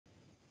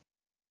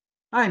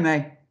Hi,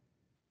 May.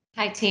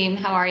 Hi, team.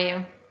 How are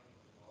you?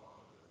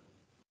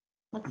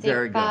 Let's see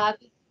Very if good.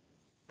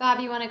 Bob,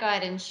 you want to go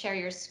ahead and share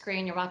your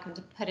screen? You're welcome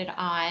to put it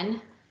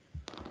on.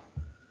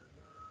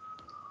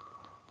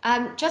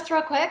 Just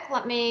real quick,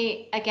 let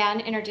me again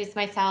introduce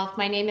myself.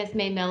 My name is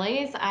May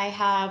Millies. I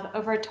have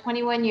over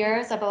 21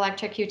 years of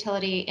electric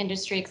utility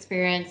industry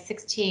experience,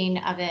 16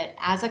 of it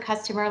as a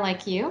customer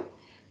like you,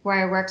 where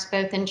I worked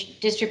both in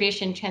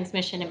distribution,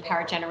 transmission, and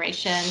power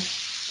generation.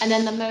 And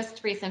then the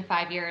most recent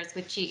 5 years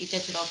with GE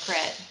Digital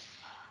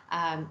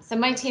Grid. So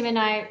my team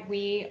and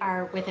we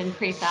are within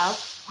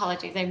pre-sales.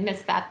 Apologies, I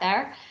missed that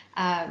there.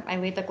 I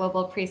lead the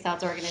global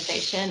pre-sales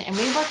organization, and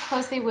we work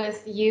closely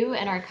with you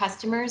and our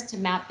customers to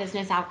map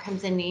business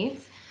outcomes and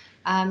needs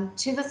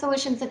to the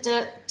solutions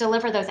that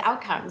deliver those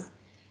outcomes.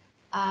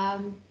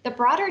 The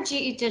broader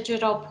GE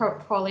Digital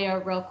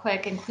portfolio, real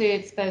quick,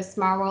 includes both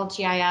Smart World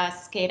GIS,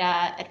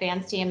 SCADA,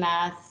 Advanced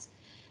EMS,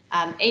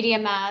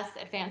 ADMS,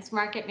 Advanced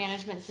Market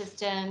Management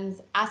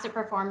Systems, Asset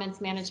Performance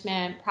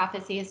Management,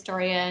 Prophecy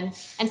Historian,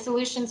 and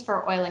solutions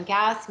for oil and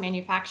gas,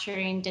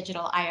 manufacturing,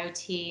 digital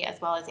IoT, as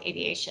well as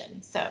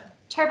aviation. So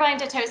turbine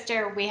to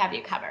toaster, we have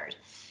you covered.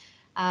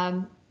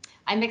 I'm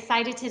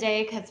excited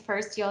today because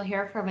first you'll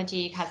hear from a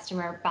GE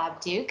customer, Bob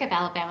Duke of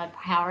Alabama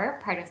Power,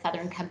 part of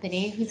Southern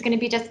Company, who's going to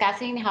be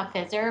discussing how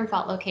FISR and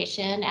fault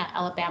location at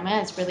Alabama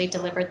has really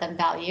delivered them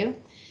value.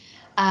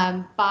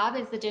 Bob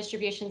is the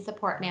distribution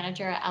support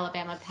manager at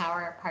Alabama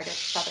Power, part of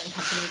Southern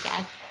Company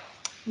again,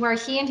 where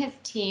he and his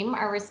team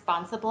are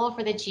responsible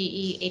for the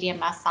GE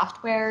ADMS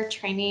software,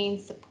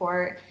 training,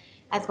 support,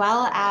 as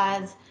well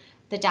as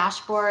the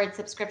dashboard,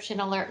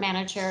 subscription alert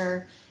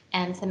manager,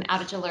 and some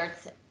outage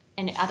alerts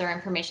and other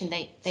information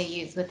they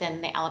use within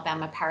the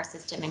Alabama Power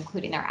system,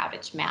 including their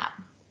outage map.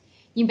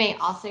 You may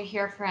also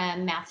hear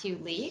from Matthew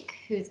Leake,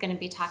 who's going to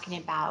be talking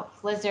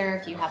about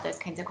FISR. If you have those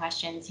kinds of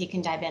questions, he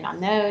can dive in on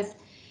those.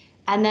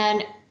 And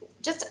then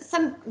just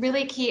some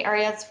really key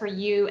areas for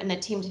you and the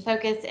team to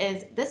focus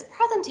is this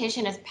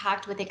presentation is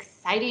packed with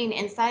exciting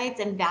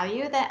insights and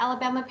value that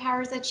Alabama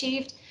Power has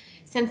achieved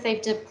since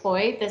they've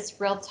deployed this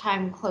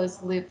real-time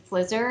closed loop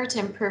FISR to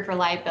improve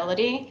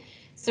reliability.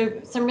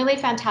 So some really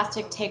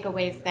fantastic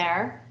takeaways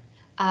there.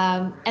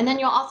 And then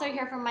you'll also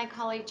hear from my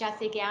colleague,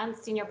 Jesse Gans,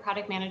 Senior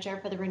Product Manager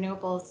for the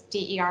Renewables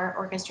DER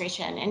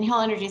orchestration, and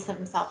he'll introduce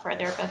himself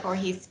further before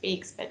he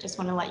speaks, but just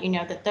want to let you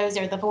know that those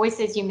are the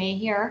voices you may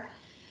hear.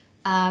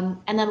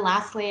 And then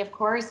lastly, of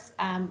course,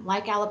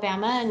 like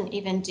Alabama and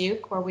even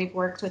Duke, where we've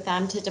worked with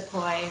them to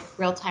deploy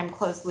real-time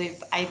closed-loop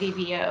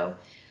IVVO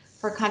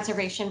for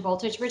conservation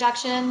voltage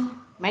reduction,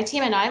 my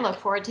team and I look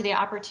forward to the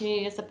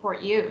opportunity to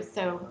support you.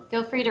 So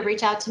feel free to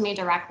reach out to me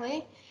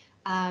directly.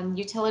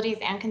 Utilities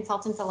and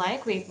consultants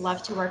alike, we'd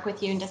love to work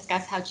with you and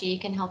discuss how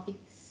GE can help you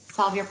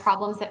solve your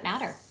problems that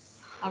matter.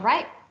 All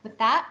right, with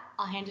that,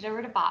 I'll hand it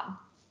over to Bob.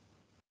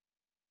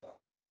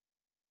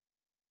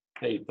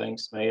 Hey,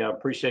 thanks, May. I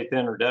appreciate the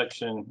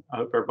introduction. I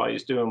hope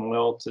everybody's doing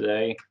well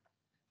today.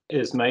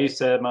 As May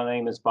said, my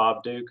name is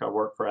Bob Duke. I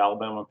work for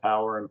Alabama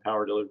Power and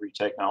Power Delivery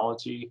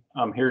Technology.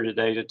 I'm here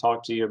today to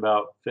talk to you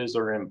about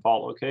FISR and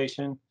fault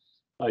location.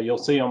 You'll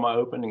see on my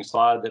opening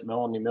slide that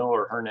Melanie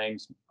Miller, her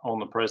name's on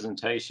the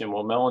presentation.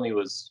 Well, Melanie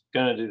was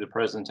going to do the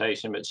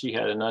presentation, but she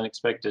had an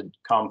unexpected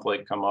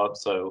conflict come up.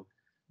 So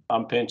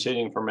I'm pinch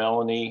hitting for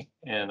Melanie,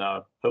 and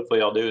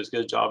hopefully I'll do as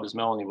good a job as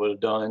Melanie would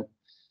have done.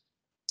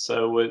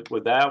 So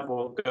with that,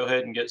 we'll go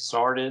ahead and get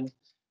started,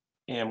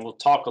 and we'll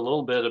talk a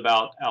little bit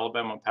about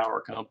Alabama Power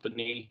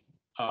Company.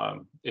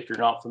 If you're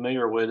not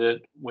familiar with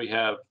it, we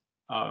have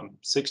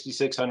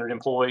 6,600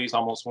 employees,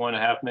 almost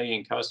 1.5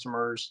 million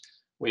customers.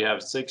 We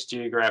have 6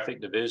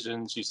 geographic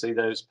divisions. You see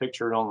those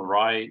pictured on the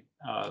right.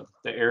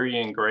 The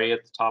area in gray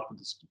at the top of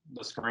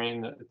the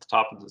screen, at the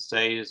top of the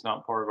state, is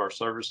not part of our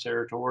service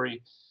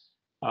territory.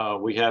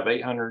 We have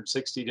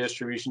 860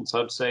 distribution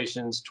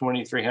substations,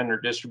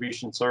 2,300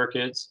 distribution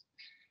circuits,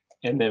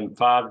 and then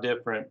 5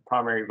 different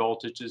primary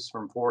voltages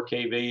from 4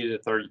 kV to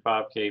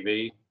 35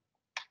 kV.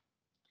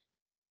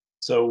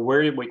 So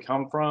where did we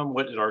come from?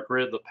 What did our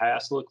grid of the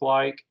past look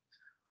like?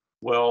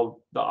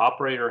 Well, the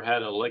operator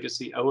had a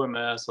legacy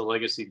OMS, a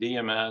legacy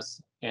DMS,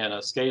 and a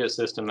SCADA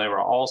system. They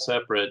were all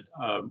separate.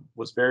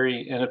 Was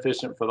very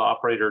inefficient for the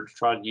operator to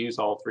try to use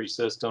all 3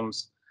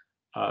 systems.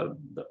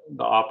 The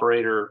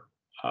operator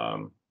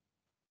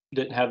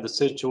didn't have the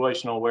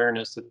situational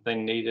awareness that they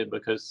needed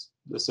because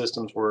the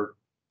systems were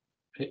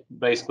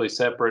basically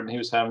separate, and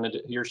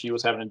he or she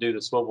was having to do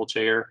the swivel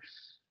chair.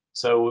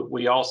 So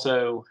we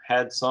also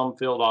had some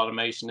field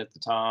automation at the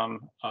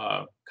time.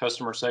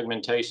 Customer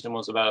segmentation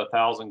was about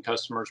 1,000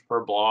 customers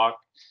per block.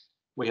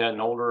 We had an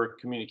older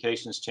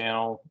communications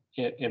channel.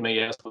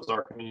 MES was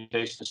our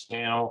communications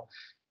channel.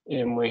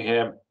 And we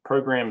had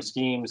program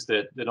schemes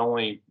that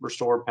only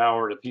restored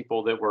power to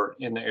people that were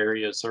in the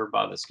area served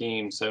by the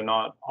scheme. So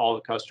not all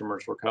the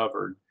customers were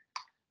covered.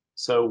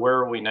 So where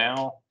are we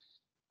now?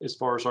 As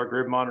far as our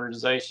grid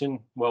modernization,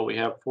 well, we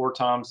have 4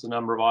 times the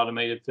number of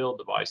automated field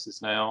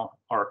devices now.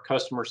 Our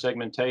customer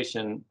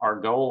segmentation, our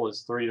goal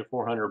is 300 to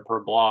 400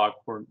 per block.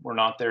 We're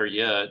not there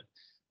yet,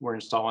 We're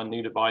installing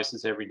new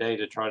devices every day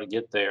to try to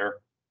get there.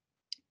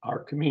 Our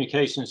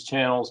communications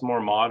channel is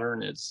more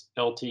modern. It's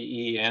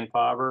LTE and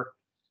fiber.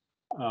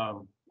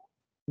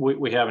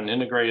 We have an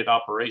integrated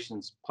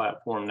operations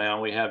platform now.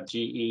 We have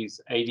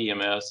GE's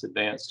ADMS,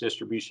 Advanced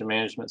Distribution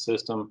Management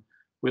System.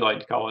 We like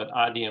to call it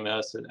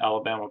IDMS at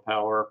Alabama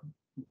Power.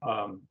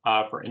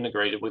 I for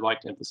integrated. We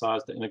like to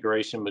emphasize the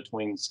integration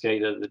between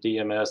SCADA, the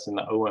DMS, and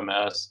the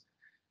OMS.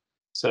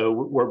 So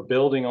we're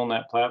building on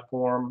that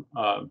platform.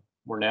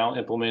 We're now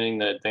implementing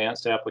the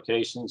advanced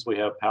applications. We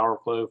have power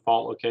flow,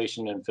 fault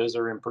location, and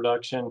FISR in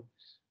production.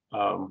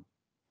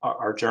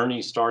 Our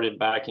journey started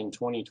back in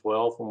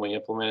 2012 when we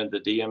implemented the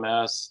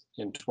DMS.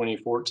 In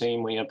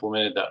 2014, we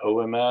implemented the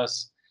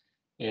OMS.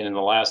 And in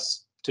the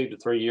last 2 to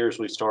 3 years,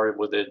 we started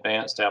with the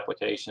advanced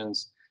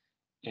applications.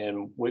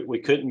 And we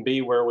couldn't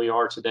be where we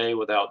are today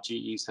without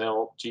GE's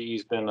help.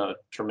 GE's been a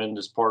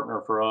tremendous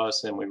partner for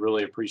us, and we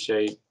really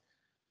appreciate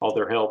all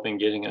their help in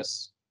getting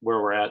us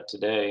where we're at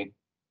today.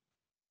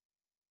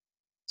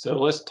 So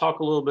let's talk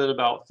a little bit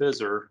about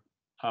FISR.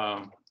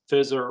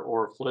 FISR,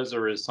 or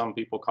FLISR as some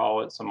people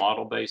call it, it's a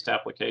model-based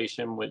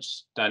application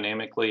which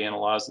dynamically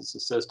analyzes the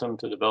system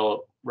to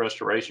develop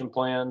restoration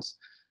plans.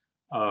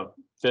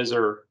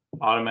 FISR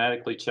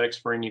automatically checks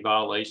for any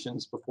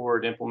violations before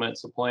it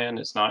implements a plan.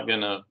 It's not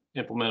going to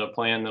implement a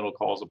plan that'll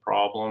cause a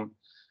problem.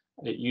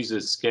 It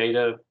uses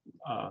SCADA,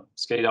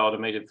 SCADA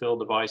automated field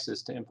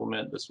devices to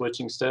implement the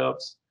switching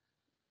steps.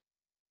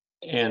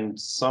 And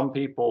some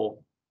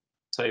people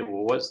say,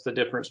 well, what's the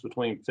difference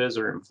between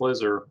FISR and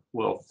FLISR?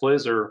 Well,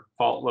 FLISR,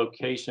 fault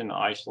location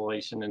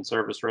isolation and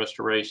service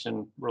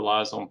restoration,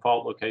 relies on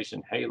fault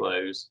location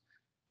halos,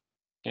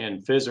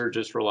 and FISR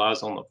just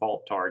relies on the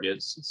fault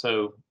targets.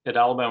 So at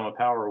Alabama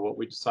Power, what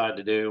we decided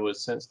to do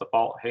was, since the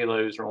fault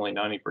halos are only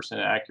 90%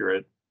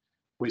 accurate,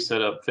 we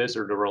set up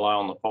FISR to rely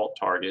on the fault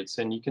targets.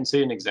 And you can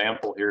see an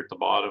example here at the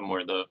bottom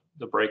where the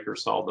breaker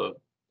saw the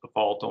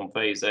fault on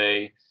phase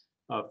A.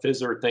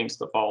 FISR thinks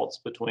the fault's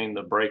between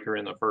the breaker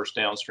and the first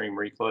downstream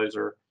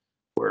recloser,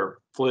 where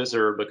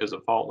FLISR, because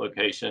of fault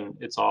location,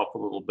 it's off a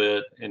little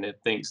bit and it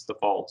thinks the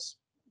fault's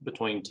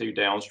between 2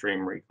 downstream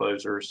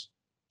reclosers.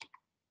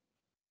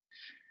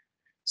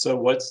 So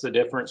what's the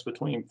difference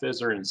between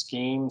FISR and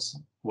schemes?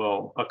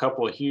 Well, a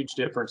couple of huge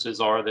differences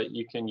are that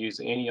you can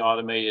use any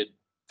automated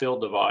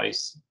field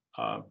device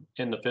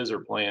in the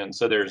FISR plan.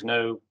 So there's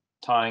no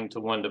tying to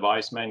one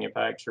device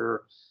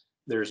manufacturer.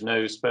 There's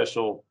no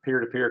special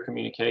peer-to-peer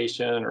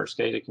communication or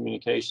SCADA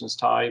communications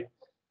type.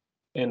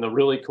 And the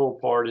really cool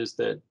part is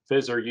that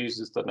FISR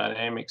uses the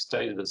dynamic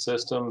state of the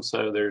system,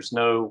 so there's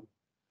no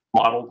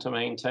model to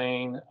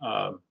maintain.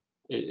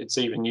 It's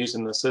even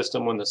using the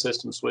system when the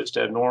system switched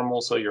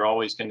abnormal, so you're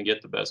always going to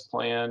get the best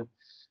plan.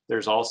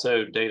 There's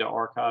also data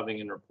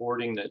archiving and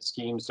reporting that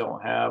schemes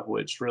don't have,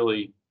 which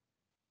really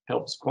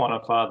helps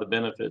quantify the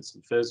benefits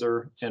of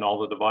FISR and all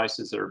the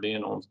devices that are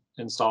being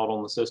installed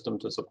on the system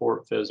to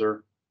support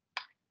FISR.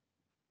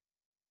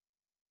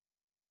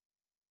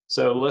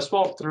 So let's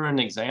walk through an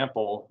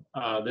example.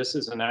 This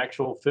is an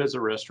actual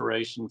FISR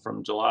restoration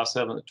from July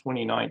 7th,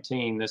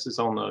 2019. This is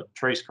on the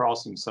Trace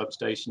Crossing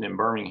substation in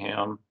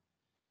Birmingham.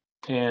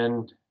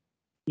 And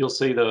you'll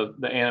see the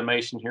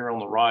animation here on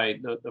the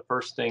right. The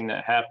first thing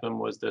that happened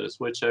was that a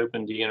switch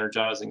opened,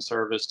 de-energizing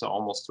service to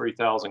almost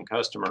 3,000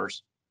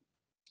 customers.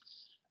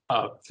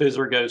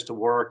 FISR goes to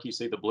work. You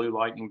see the blue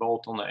lightning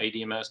bolt on the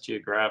ADMS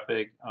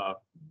geographic.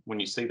 When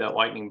you see that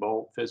lightning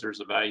bolt, FISR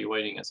is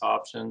evaluating its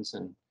options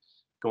and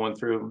going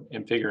through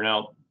and figuring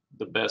out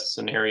the best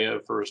scenario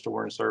for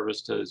restoring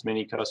service to as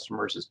many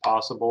customers as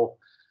possible.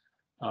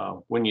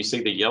 When you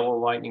see the yellow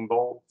lightning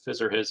bolt,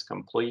 FISR has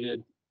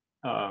completed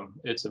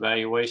its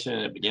evaluation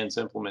and it begins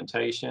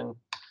implementation.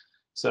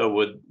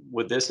 So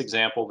with this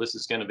example, this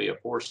is going to be a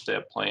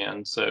 4-step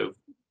plan. So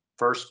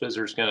first,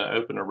 FISR is going to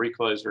open a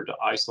recloser to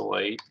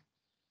isolate,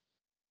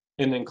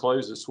 and then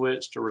close the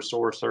switch to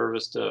restore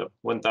service to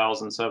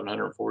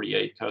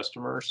 1,748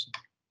 customers.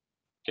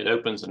 It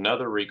opens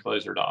another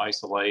recloser to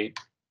isolate,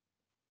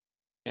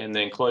 and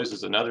then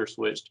closes another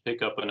switch to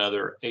pick up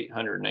another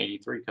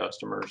 883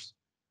 customers.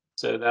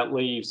 So that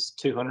leaves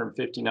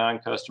 259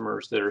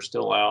 customers that are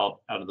still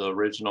out of the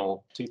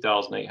original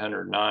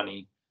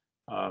 2,890.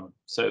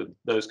 So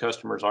those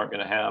customers aren't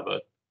going to have a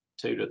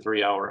 2 to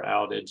 3 hour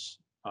outage.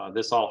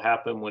 This all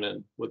happened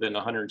within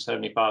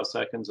 175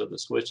 seconds of the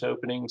switch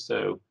opening.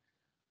 So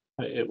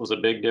it was a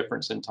big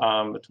difference in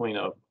time between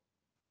a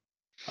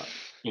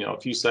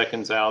few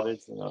seconds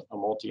outage and a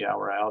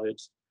multi-hour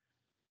outage.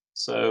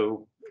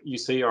 So you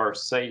see our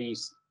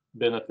SADI's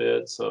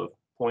benefits of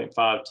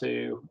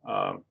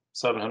 0.52,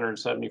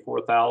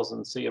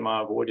 774,000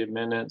 CMI avoided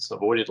minutes,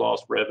 avoided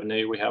lost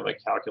revenue. We have a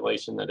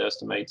calculation that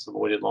estimates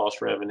avoided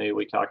lost revenue.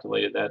 We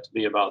calculated that to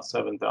be about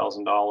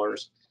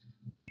 $7,000.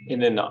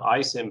 And then the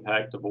ICE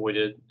impact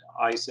avoided.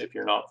 ICE, if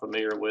you're not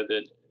familiar with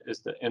it, is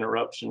the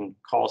interruption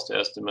cost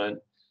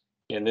estimate.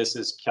 And this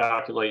is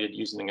calculated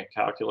using a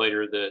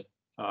calculator that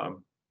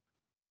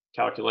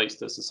calculates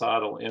the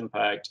societal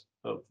impact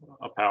of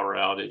a power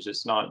outage.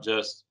 It's not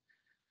just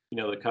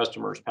the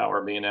customer's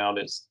power being out.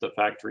 It's the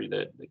factory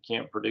that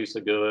can't produce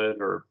a good,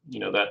 or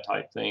that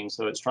type thing.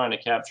 So it's trying to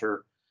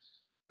capture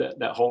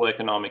that whole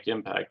economic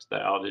impact of the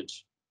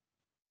outage.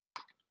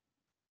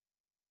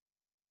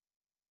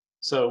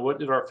 So what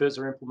did our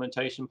FISR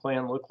implementation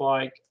plan look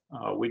like?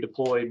 We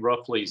deployed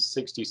roughly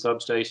 60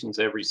 substations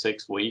every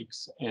 6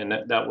 weeks, and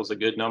that was a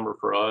good number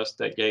for us.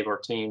 That gave our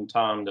team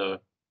time to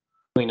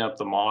clean up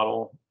the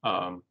model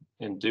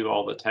and do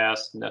all the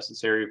tasks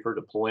necessary for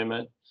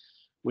deployment.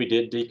 We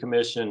did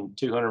decommission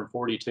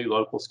 242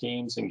 local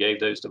schemes and gave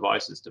those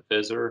devices to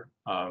FISR.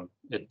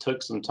 It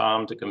took some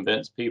time to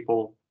convince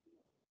people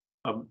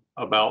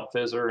about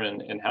FISR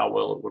and how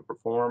well it would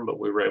perform, but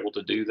we were able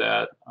to do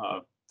that.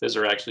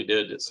 FISR actually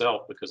did it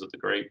itself because of the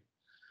great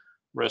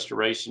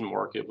restoration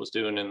work it was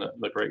doing and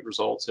the great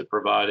results it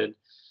provided.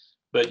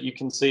 But you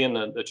can see in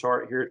the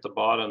chart here at the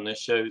bottom,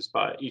 this shows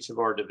by each of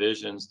our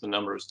divisions the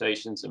number of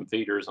stations and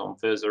feeders on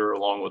FISR,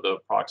 along with the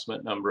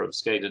approximate number of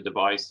SCADA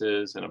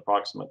devices and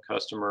approximate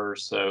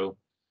customers. So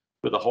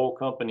for the whole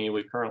company,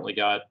 we've currently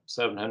got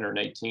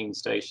 718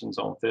 stations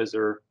on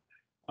FISR,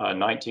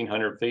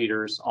 1,900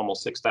 feeders,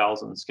 almost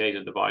 6,000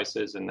 SCADA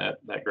devices, and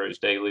that grows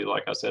daily,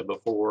 like I said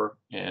before,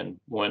 and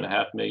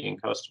 1.5 million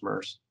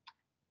customers.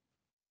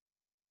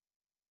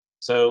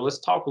 So let's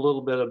talk a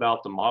little bit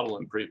about the model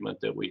improvement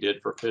that we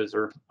did for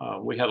FISR.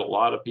 We had a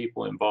lot of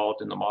people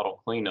involved in the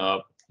model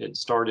cleanup. It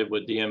started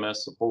with DMS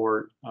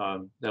support.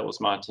 That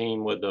was my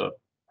team with the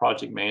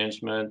project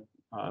management,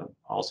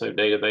 also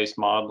database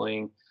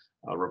modeling,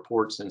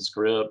 reports and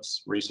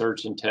scripts,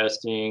 research and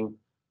testing,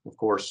 of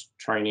course,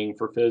 training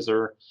for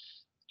FISR.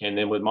 And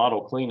then with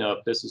model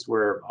cleanup, this is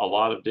where a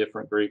lot of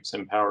different groups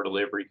in power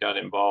delivery got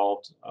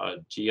involved.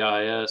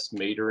 GIS,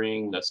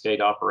 metering, the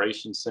SCADA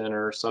Operations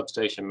Center,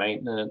 substation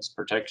maintenance,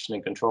 protection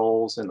and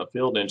controls, and the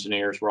field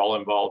engineers were all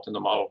involved in the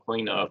model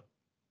cleanup.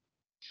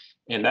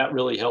 And that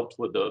really helped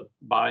with the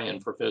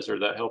buy-in for FISR.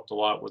 That helped a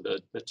lot with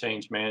the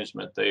change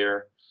management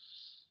there.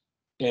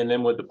 And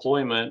then with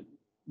deployment,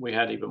 we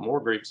had even more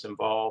groups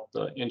involved.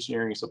 The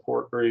engineering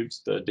support groups,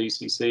 the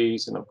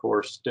DCCs, and of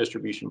course,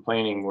 distribution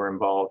planning were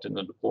involved in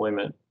the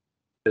deployment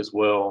as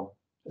well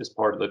as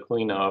part of the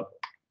cleanup.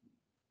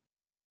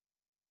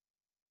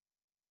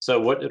 So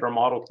what did our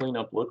model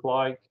cleanup look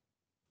like?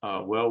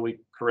 Well, we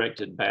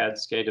corrected bad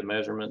SCADA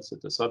measurements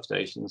at the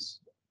substations.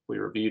 We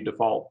reviewed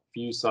default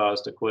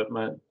fuse-sized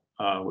equipment.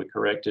 We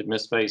corrected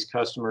misphased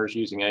customers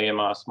using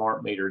AMI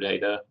smart meter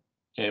data.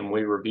 And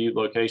we reviewed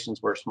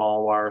locations where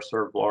small wire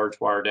served large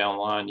wire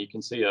downline. You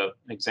can see an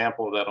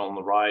example of that on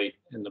the right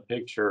in the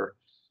picture.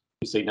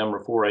 You see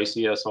number 4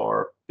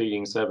 ACSR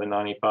feeding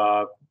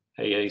 795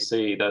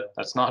 AAC.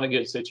 That's not a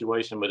good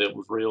situation, but it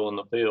was real in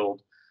the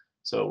field.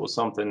 So it was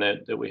something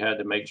that we had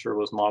to make sure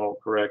was modeled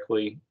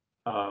correctly.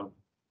 And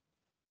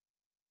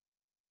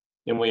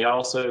we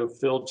also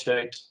field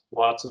checked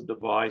lots of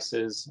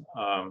devices.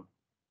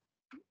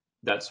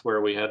 That's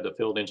where we had the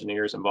field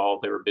engineers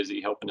involved. They were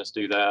busy helping us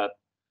do that.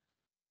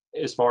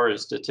 As far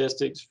as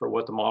statistics for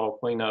what the model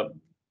cleanup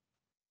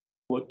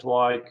looked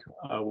like,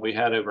 we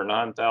had over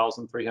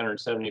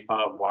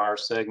 9,375 wire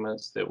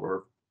segments that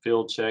were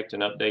field checked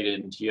and updated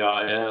in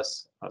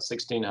GIS,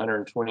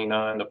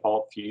 1,629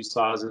 default fuse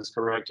sizes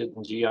corrected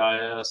in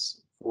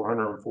GIS,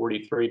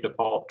 443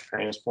 default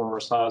transformer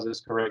sizes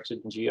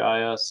corrected in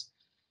GIS.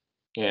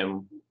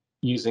 And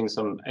using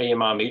some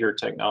AMI meter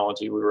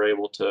technology, we were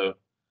able to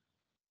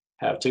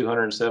have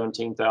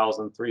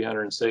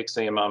 217,306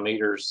 AMI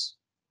meters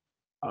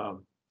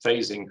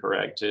phasing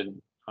corrected.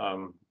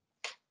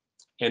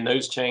 And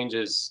those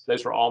changes,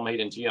 those were all made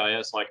in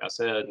GIS, like I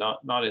said,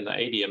 not in the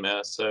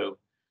ADMS. So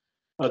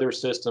other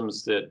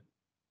systems that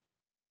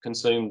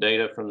consume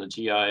data from the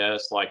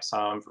GIS, like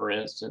SIM, for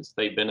instance,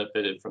 they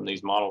benefited from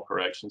these model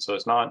corrections. So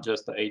it's not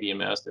just the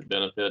ADMS that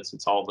benefits,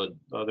 it's all the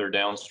other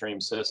downstream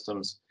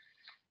systems.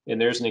 And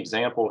there's an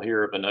example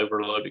here of an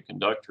overloaded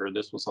conductor.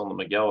 This was on the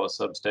Magella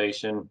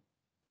substation.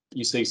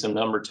 You see some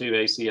number 2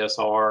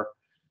 ACSR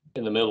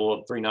in the middle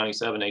of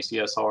 397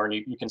 ACSR, and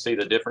you can see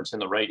the difference in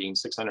the rating,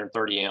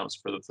 630 amps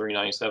for the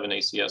 397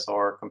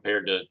 ACSR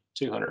compared to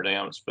 200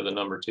 amps for the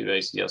number 2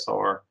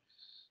 ACSR.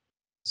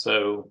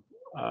 So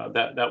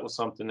that was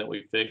something that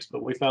we fixed,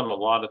 but we found a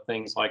lot of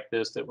things like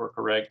this that were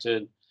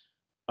corrected.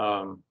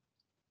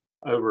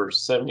 Over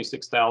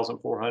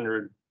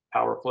 76,400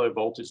 power flow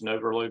voltage and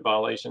overload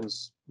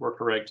violations were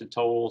corrected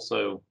total.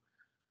 So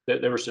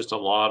there was just a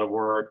lot of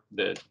work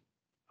that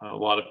a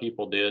lot of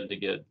people did to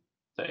get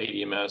the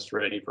ADMS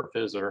ready for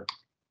FISR.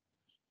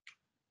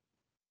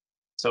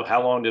 So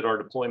how long did our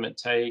deployment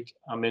take?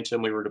 I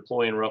mentioned we were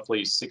deploying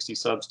roughly 60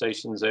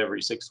 substations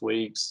every 6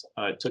 weeks.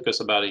 It took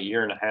us about 1.5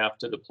 years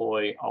to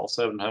deploy all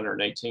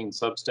 718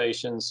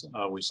 substations.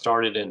 We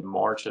started in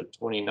March of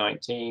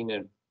 2019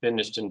 and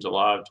finished in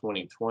July of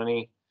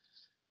 2020.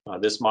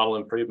 This model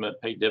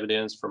improvement paid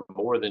dividends for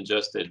more than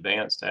just the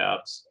advanced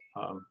apps.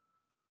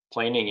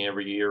 Planning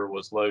every year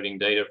was loading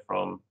data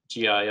from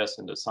GIS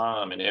into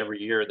SIM, and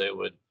every year they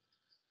would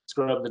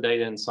scrub the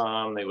data in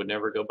SIM. They would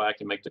never go back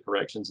and make the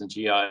corrections in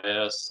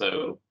GIS.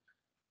 So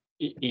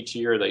each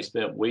year they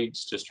spent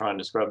weeks just trying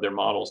to scrub their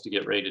models to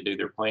get ready to do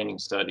their planning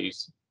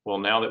studies. Well,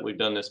 now that we've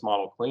done this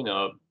model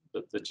cleanup,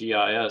 the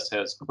GIS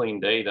has clean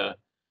data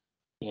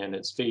and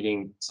it's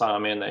feeding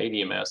SIM and the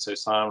ADMS. So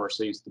SIM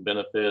receives the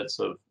benefits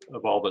of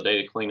all the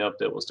data cleanup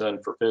that was done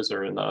for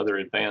FISR and the other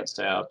advanced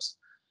apps.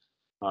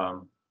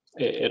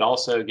 It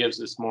also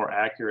gives us more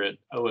accurate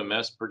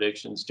OMS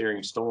predictions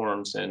during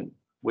storms. And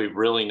we've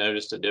really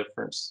noticed a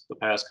difference the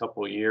past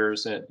couple of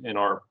years in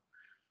our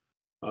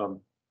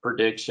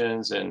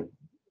predictions, and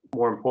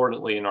more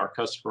importantly, in our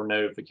customer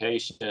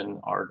notification,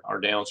 our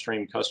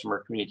downstream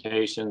customer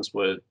communications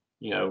with,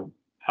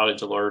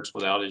 outage alerts,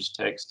 with outage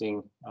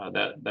texting.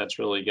 That's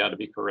really got to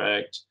be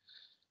correct.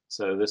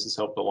 So this has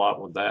helped a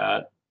lot with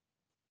that.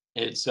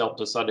 It's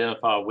helped us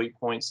identify weak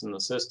points in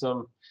the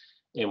system.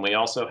 And we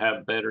also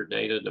have better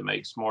data to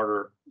make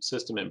smarter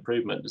system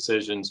improvement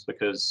decisions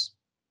because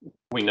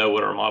we know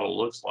what our model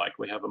looks like.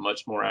 We have a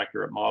much more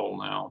accurate model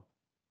now.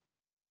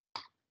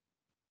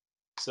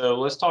 So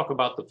let's talk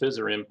about the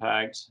FISR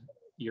impact.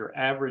 Your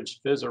average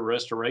FISR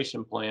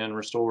restoration plan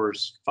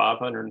restores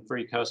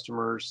 503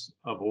 customers,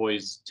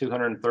 avoids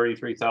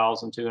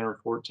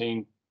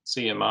 233,214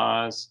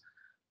 CMIs,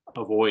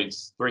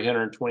 avoids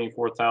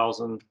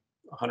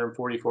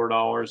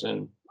 $324,144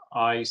 in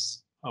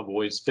ICE,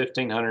 avoids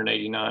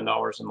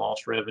 $1,589 in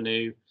lost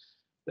revenue.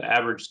 The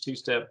average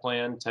two-step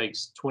plan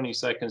takes 20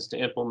 seconds to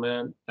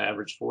implement. The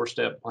average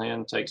four-step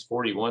plan takes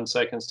 41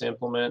 seconds to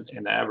implement.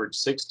 And the average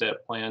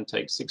six-step plan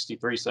takes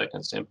 63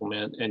 seconds to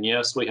implement. And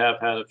yes, we have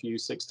had a few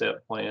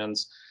six-step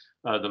plans.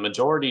 The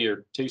majority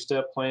are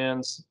two-step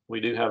plans. We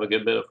do have a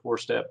good bit of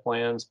four-step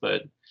plans,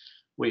 but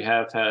we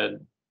have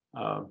had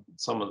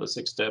some of the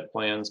six-step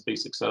plans be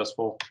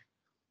successful.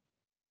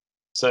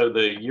 So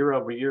the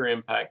year-over-year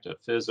impact of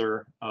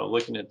FISR,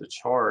 looking at the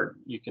chart,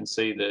 you can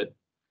see that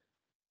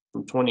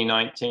from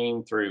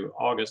 2019 through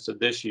August of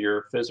this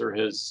year, FISR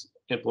has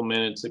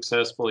implemented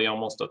successfully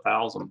almost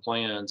 1,000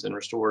 plans and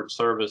restored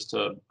service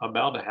to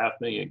about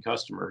 500,000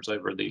 customers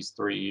over these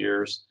 3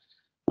 years.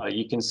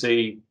 You can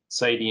see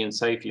SAIDI and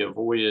SAFE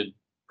avoided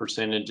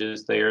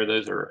percentages there.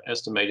 Those are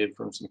estimated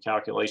from some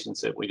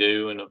calculations that we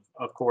do. And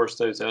of course,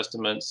 those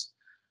estimates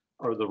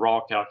are the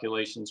raw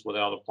calculations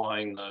without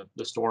applying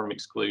the storm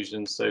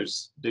exclusions.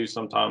 Those do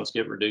sometimes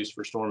get reduced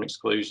for storm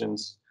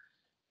exclusions.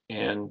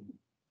 And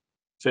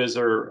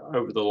FISR,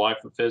 over the life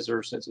of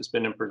FISR, since it's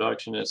been in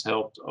production, has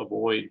helped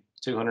avoid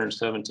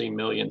 217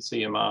 million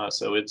CMI.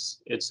 So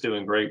it's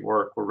doing great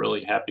work. We're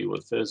really happy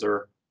with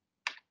FISR.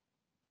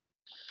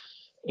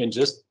 And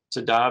just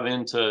to dive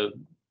into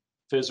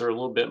FISR a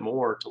little bit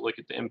more, to look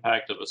at the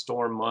impact of a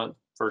storm month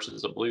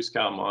versus a blue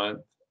sky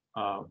month,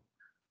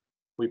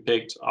 we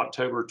picked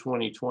October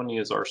 2020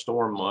 as our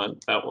storm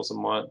month. That was a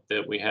month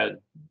that we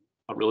had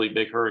a really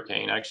big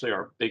hurricane, actually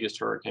our biggest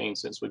hurricane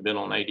since we've been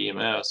on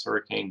ADMS,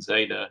 Hurricane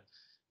Zeta.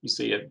 You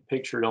see it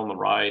pictured on the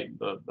right,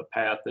 the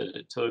path that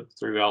it took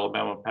through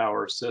Alabama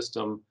Power's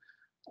system.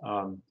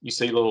 You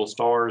see little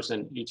stars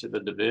in each of the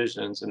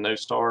divisions, and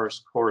those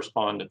stars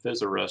correspond to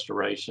FISR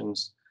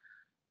restorations.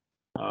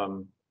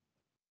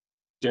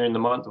 During the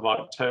month of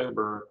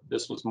October,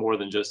 this was more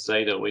than just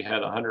Zeta. We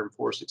had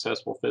 104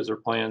 successful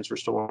FISR plans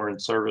restoring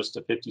service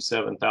to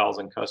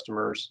 57,000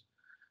 customers,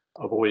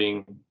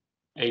 avoiding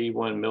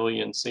 81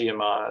 million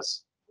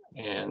CMIs.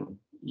 And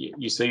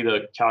you see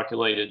the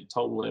calculated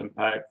total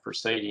impact for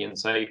SAIDI and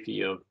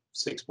SAFE of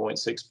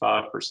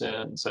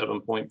 6.65% and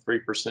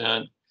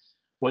 7.3%.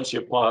 Once you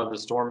apply the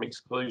storm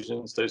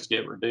exclusions, those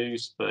get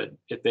reduced. But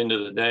at the end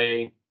of the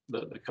day,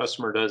 the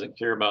customer doesn't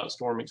care about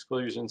storm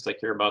exclusions. They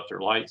care about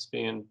their lights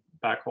being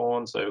back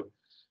on. So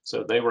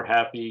they were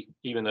happy,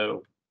 even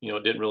though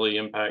it didn't really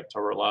impact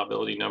our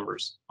reliability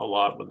numbers a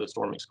lot with the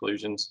storm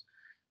exclusions.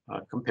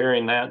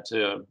 Comparing that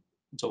to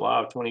July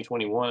of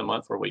 2021, a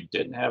month where we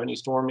didn't have any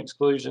storm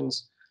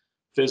exclusions,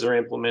 FISR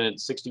implemented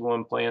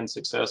 61 plans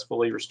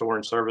successfully,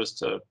 restoring service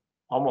to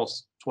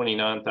almost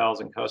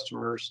 29,000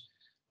 customers.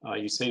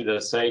 You see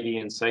the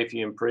SAIDI and SAFE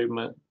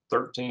improvement,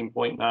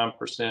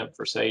 13.9%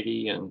 for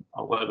SAIDI and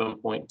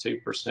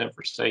 11.2%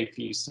 for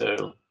SAFE.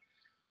 So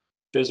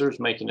FISR is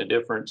making a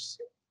difference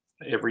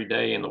every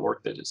day in the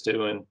work that it's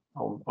doing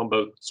on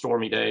both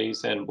stormy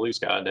days and blue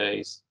sky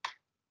days.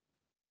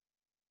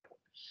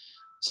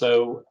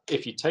 So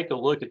if you take a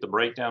look at the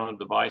breakdown of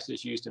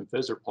devices used in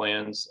FISR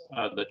plans,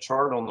 the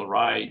chart on the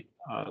right,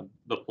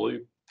 the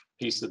blue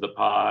piece of the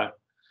pie,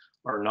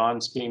 are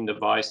non-scheme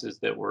devices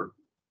that were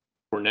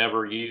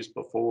never used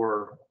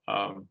before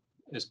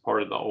as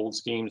part of the old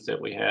schemes that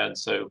we had.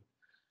 So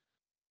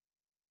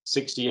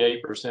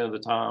 68% of the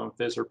time,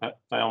 FISR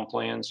found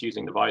plans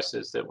using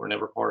devices that were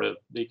never part of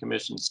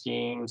decommissioned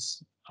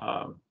schemes.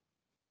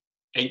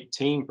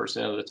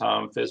 18% of the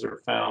time,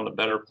 FISR found a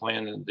better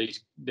plan than the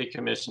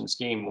decommissioned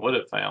scheme would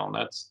have found.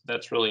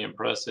 That's really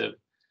impressive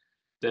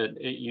that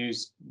it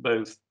used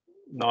both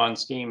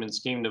non-scheme and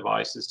scheme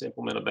devices to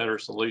implement a better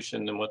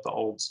solution than what the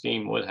old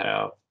scheme would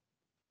have.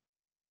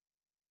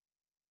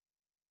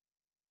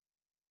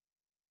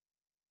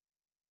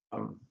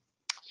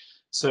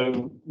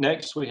 So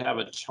next we have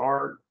a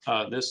chart.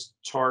 This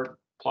chart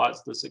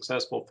plots the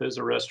successful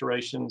FISR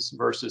restorations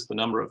versus the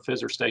number of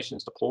FISR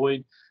stations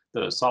deployed.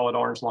 The solid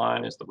orange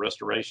line is the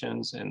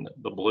restorations, and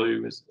the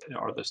blue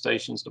are the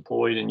stations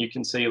deployed. And you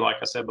can see, like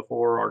I said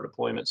before, our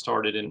deployment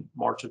started in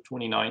March of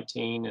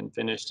 2019 and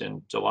finished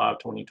in July of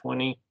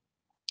 2020.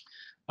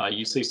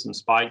 You see some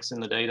spikes in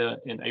the data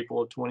in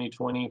April of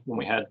 2020 when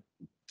we had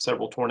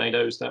several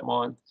tornadoes that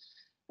month.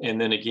 And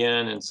then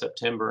again in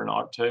September and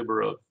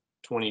October of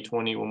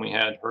 2020 when we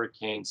had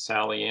Hurricanes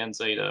Sally and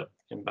Zeta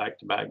in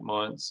back-to-back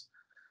months.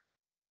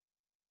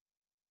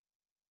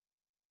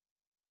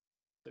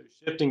 So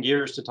shifting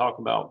gears to talk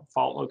about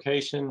fault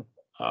location.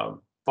 Fault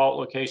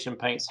location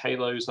paints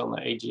halos on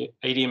the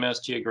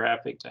ADMS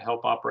geographic to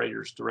help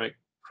operators direct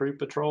crew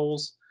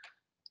patrols.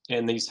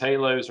 And these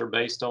halos are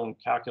based on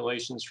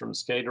calculations from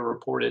SCADA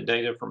reported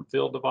data from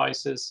field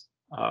devices.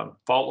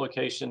 Fault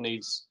location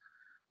needs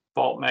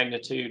fault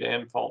magnitude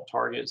and fault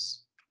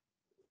targets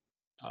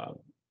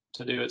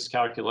to do its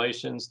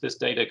calculations. This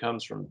data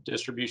comes from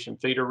distribution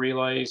feeder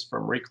relays,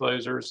 from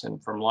reclosers,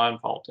 and from line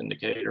fault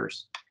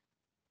indicators.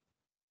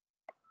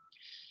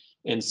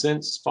 And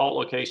since fault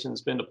location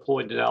has been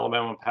deployed at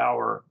Alabama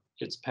Power,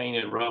 it's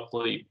painted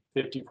roughly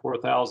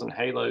 54,000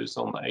 halos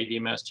on the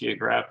ADMS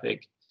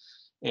geographic.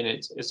 And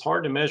it's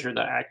hard to measure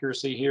the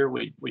accuracy here.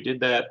 We did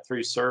that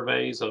through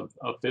surveys of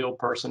field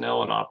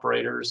personnel and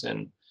operators,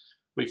 and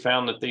we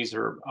found that these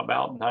are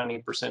about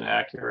 90%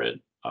 accurate.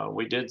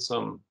 We did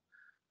some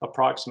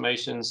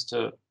approximations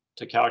to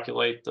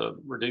calculate the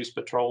reduced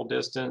patrol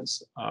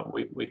distance.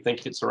 We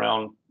think it's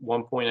around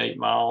 1.8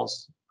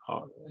 miles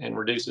and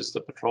reduces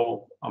the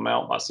patrol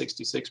amount by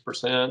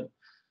 66%.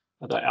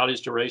 The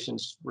outage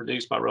duration's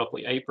reduced by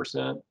roughly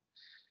 8%.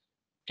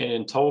 And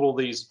in total,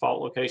 these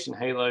fault location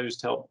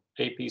halos help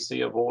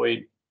APC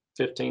avoid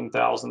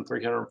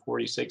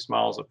 15,346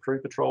 miles of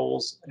crew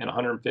patrols and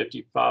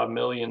 155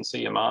 million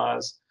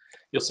CMIs.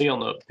 You'll see on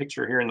the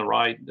picture here in the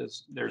right,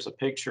 there's a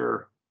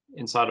picture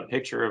inside a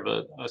picture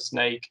of a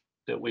snake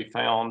that we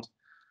found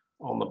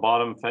on the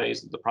bottom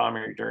phase of the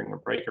primary during a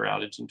breaker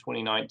outage in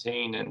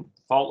 2019. And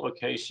fault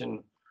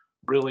location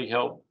really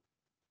helped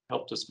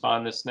us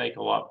find this snake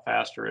a lot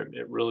faster.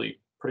 It really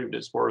proved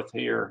its worth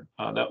here.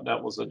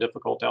 That was a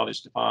difficult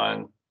outage to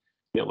find.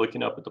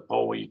 Looking up at the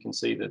pole, you can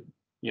see that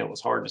it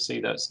was hard to see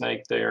that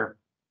snake there.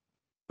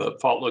 But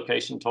fault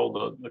location told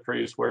the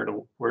crews where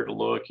to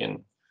look,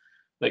 and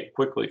they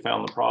quickly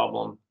found the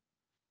problem.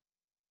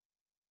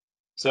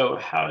 So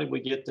how did we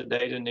get the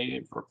data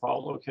needed for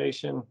fault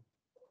location?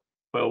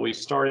 Well, we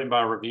started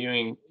by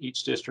reviewing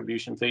each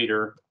distribution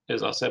feeder.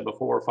 As I said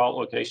before, fault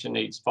location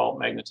needs fault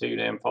magnitude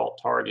and fault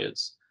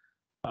targets.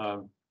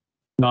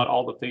 Not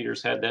all the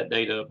feeders had that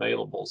data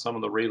available. Some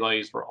of the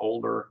relays were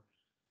older.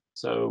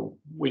 So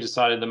we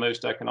decided the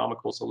most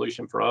economical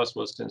solution for us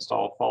was to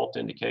install fault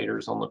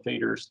indicators on the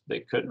feeders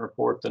that couldn't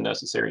report the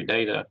necessary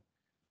data.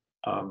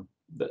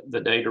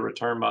 The data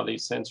returned by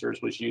these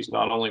sensors was used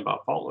not only by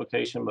fault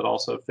location, but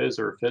also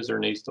FISR. FISR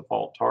needs the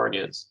fault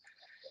targets.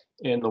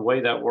 And the way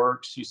that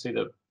works, you see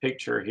the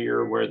picture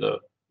here where the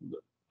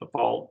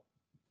fault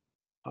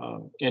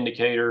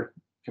indicator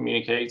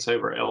communicates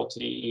over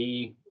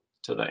LTE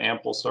to the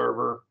AMPL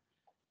server,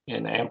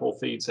 and AMPL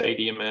feeds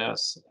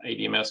ADMS.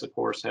 ADMS, of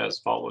course, has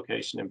fault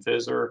location and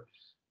FISR.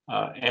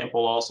 AMPL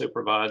also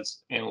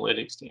provides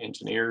analytics to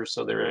engineers,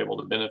 so they're able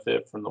to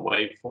benefit from the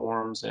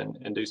waveforms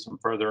and do some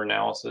further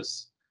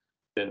analysis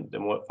than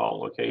what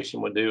fault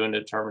location would do in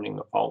determining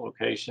the fault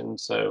location.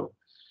 So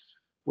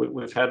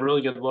we've had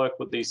really good luck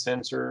with these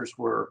sensors.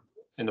 We're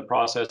in the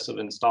process of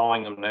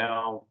installing them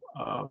now.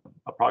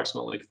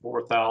 Approximately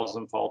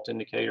 4,000 fault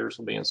indicators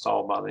will be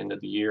installed by the end of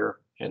the year,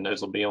 and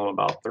those will be on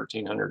about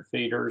 1,300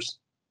 feeders.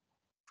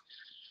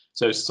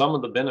 So some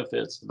of the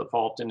benefits of the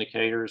fault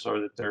indicators are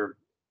that they're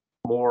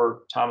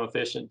more time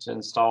efficient to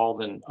install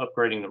than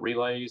upgrading the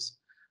relays.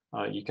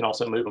 You can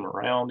also move them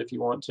around if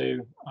you want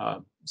to.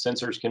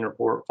 Sensors can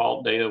report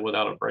fault data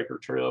without a breaker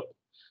trip.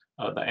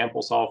 The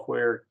AMPL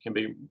software can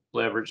be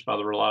leveraged by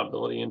the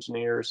reliability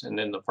engineers, and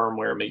then the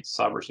firmware meets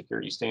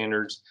cybersecurity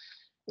standards.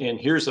 And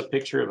here's a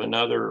picture of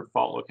another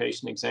fault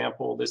location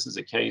example. This is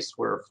a case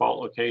where fault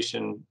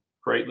location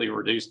greatly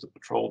reduced the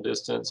patrol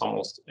distance,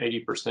 almost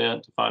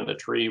 80%, to find a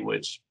tree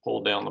which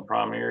pulled down the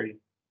primary.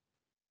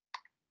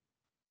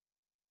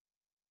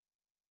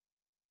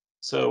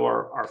 So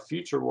our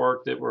future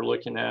work that we're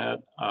looking at,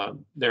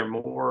 there are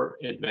more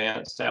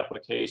advanced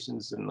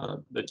applications in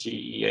the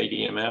GE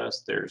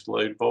ADMS. There's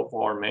load volt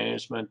VAR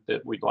management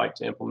that we'd like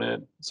to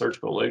implement,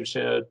 surgical load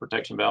shed,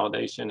 protection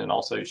validation, and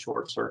also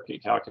short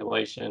circuit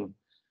calculation.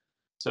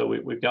 So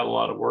we've got a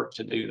lot of work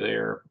to do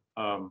there.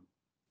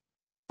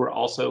 We're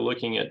also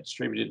looking at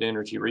distributed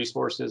energy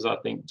resources. I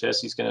think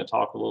Jesse's going to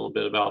talk a little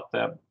bit about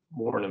that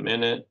more in a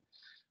minute.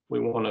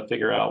 We want to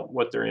figure out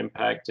what their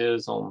impact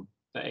is on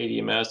the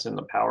ADMS and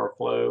the power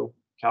flow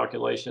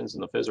calculations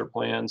and the FISR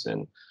plans.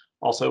 And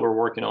also we're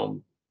working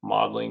on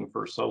modeling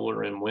for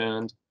solar and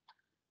wind,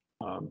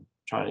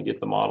 trying to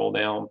get the model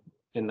down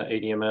in the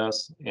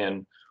ADMS.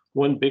 And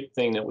One big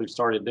thing that we've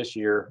started this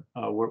year,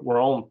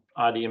 we're on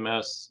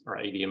IDMS or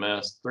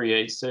ADMS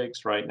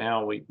 386 right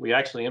now. We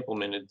actually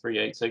implemented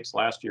 386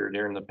 last year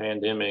during the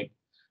pandemic.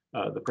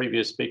 The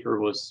previous speaker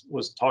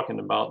was talking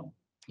about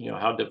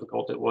how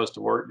difficult it was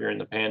to work during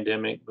the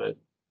pandemic, but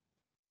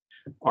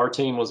our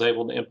team was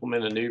able to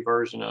implement a new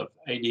version of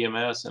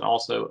ADMS and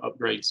also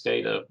upgrade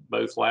SCADA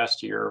both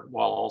last year,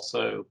 while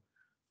also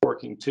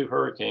working two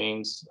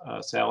hurricanes,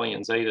 Sally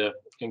and Zeta,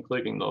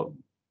 including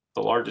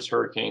the largest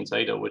hurricane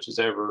Zeta, which has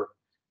ever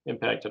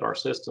impacted our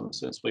system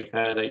since we've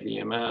had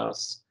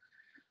ADMS.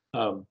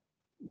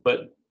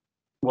 But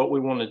what we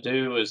want to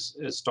do is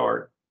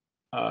start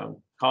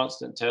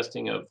constant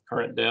testing of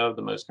current dev,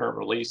 the most current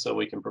release, so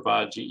we can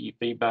provide GE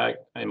feedback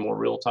in more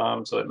real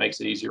time, so it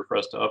makes it easier for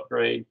us to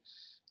upgrade.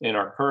 And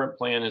our current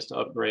plan is to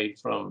upgrade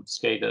from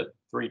SCADA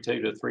 3.2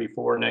 to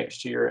 3.4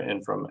 next year,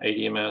 and from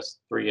ADMS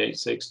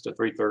 3.86 to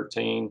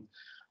 3.13.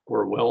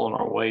 We're well on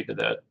our way to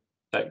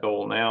that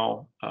goal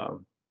now.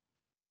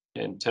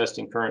 And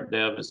testing current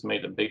dev has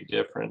made a big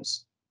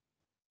difference.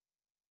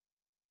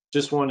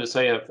 Just wanted to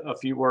say a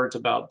few words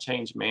about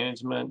change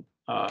management.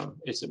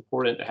 It's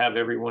important to have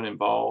everyone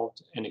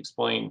involved and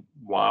explain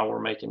why we're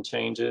making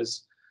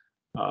changes.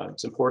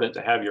 It's important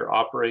to have your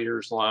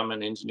operators,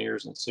 linemen,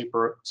 engineers, and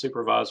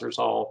supervisors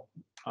all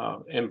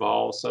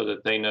involved so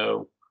that they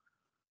know,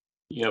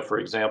 for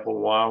example,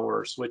 why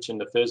we're switching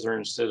to FISR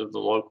instead of the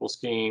local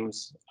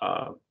schemes,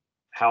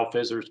 how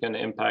FISR is going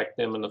to impact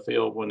them in the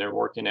field when they're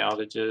working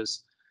outages.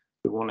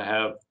 We want to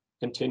have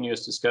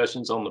continuous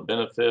discussions on the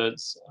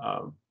benefits.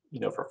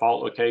 For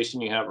fault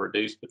location, you have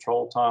reduced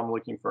patrol time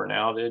looking for an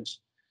outage.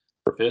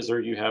 For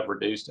FISR, you have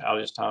reduced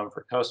outage time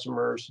for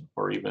customers,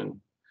 or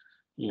even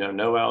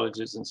no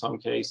outages in some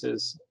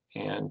cases.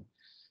 And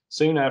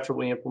soon after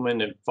we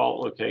implemented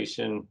fault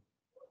location,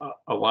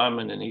 a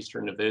lineman in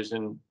Eastern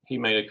Division, he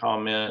made a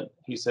comment.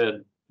 He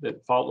said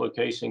that fault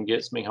location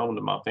gets me home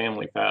to my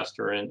family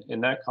faster.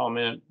 And that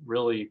comment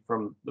really,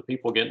 from the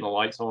people getting the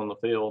lights on in the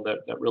field,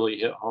 that really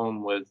hit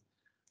home with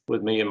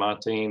me and my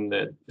team,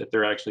 that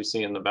they're actually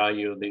seeing the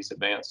value of these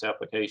advanced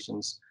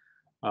applications.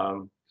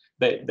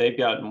 They've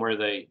gotten where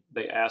they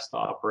ask the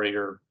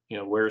operator,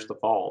 where's the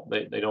fault?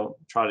 They don't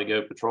try to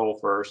go patrol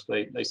first.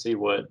 They see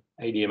what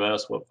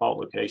ADMS, what fault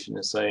location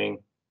is saying.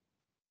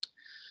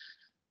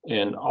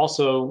 And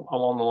also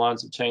along the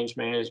lines of change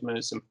management,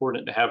 it's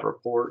important to have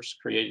reports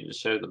created to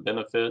show the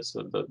benefits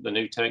of the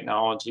new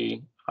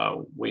technology.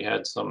 We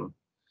had some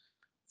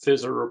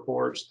FISR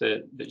reports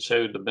that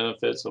showed the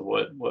benefits of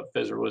what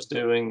FISR was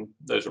doing.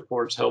 Those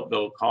reports help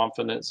build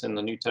confidence in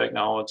the new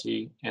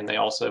technology, and they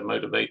also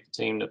motivate the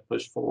team to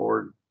push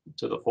forward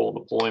to the full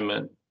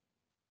deployment.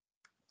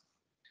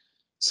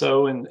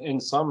 So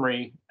in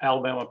summary,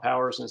 Alabama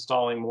Power is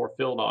installing more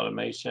field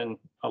automation,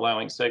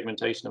 allowing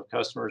segmentation of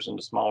customers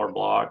into smaller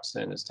blocks,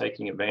 and is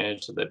taking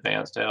advantage of the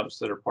advanced apps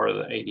that are part of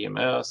the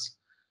ADMS.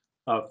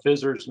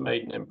 FISR's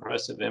made an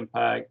impressive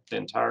impact. The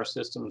entire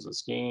system is a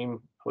scheme.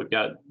 We've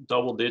got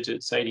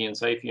double-digit SAIDI and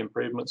safety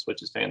improvements,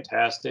 which is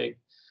fantastic.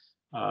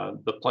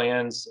 The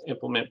plans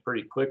implement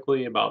pretty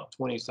quickly, about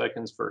 20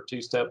 seconds for a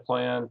two-step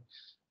plan.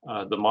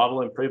 The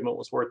model improvement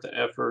was worth the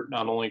effort,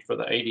 not only for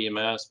the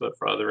ADMS, but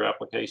for other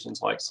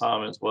applications like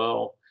SIM as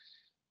well.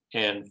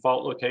 And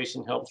fault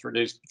location helps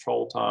reduce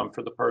patrol time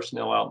for the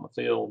personnel out in the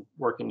field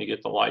working to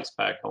get the lights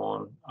back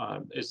on.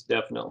 It's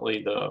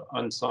definitely the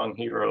unsung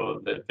hero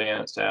of the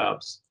advanced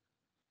apps.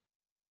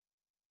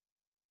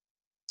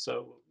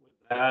 So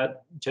with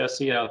that,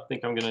 Jesse, I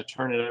think I'm going to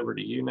turn it over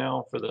to you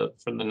now for the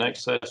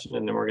next session,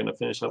 and then we're going to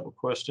finish up with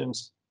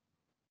questions.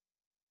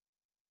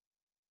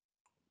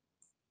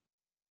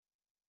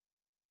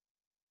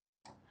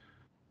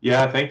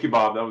 Yeah, thank you,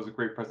 Bob. That was a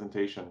great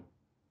presentation.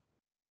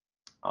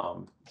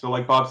 So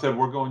like Bob said,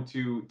 we're going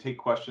to take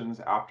questions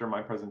after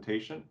my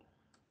presentation.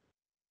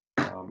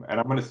 And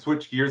I'm going to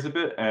switch gears a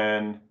bit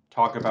and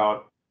talk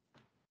about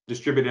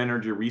distributed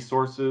energy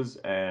resources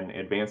and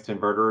advanced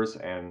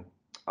inverters, and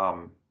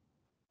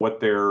what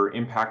their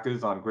impact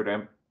is on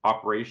grid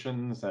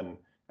operations, and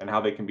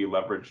how they can be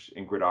leveraged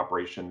in grid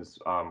operations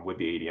with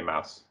the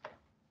ADMS.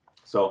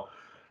 So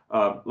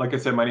like I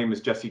said, my name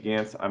is Jesse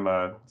Gantz. I'm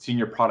a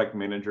senior product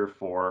manager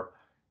for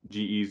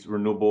GE's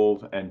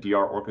renewable and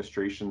DER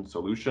orchestration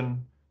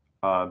solution.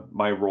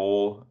 My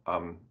role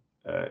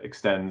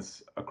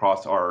extends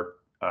across our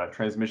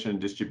transmission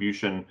and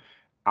distribution,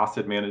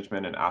 asset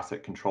management and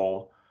asset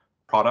control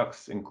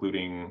products,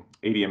 including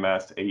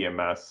ADMS,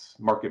 AEMS,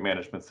 market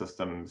management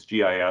systems,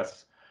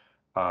 GIS,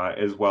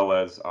 as well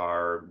as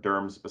our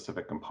DERMS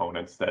specific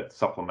components that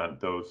supplement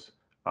those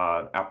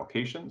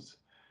applications.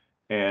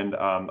 And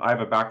I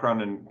have a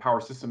background in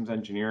power systems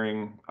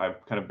engineering.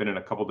 I've kind of been in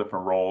a couple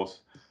different roles.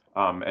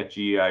 At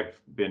GE,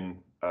 I've been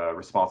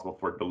responsible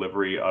for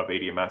delivery of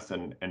ADMS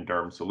and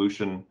DERM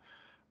solution.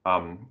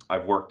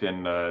 I've worked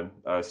in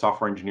a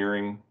software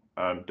engineering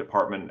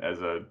department as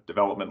a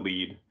development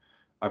lead.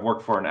 I've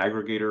worked for an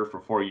aggregator for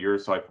 4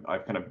 years, so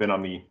I've kind of been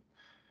on the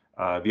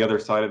other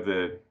side of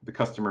the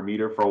customer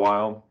meter for a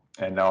while,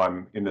 and now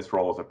I'm in this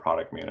role as a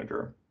product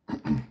manager.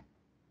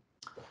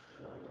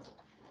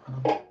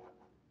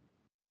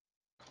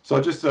 So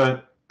I'll just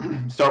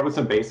start with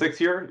some basics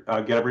here,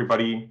 get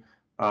everybody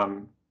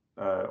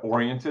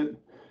oriented.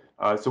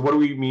 So what do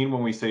we mean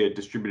when we say a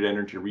distributed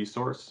energy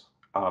resource?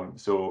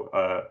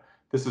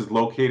 This is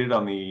located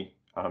on the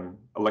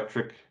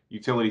electric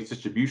utilities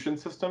distribution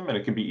system, and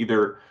it can be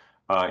either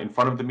in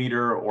front of the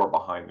meter or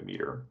behind the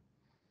meter.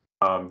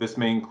 This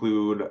may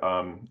include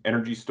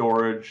energy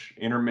storage,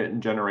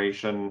 intermittent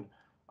generation,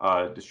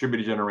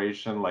 distributed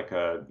generation like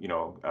a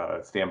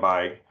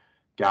standby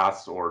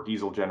gas or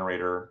diesel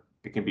generator.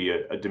 It can be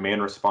a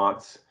demand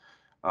response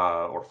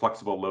or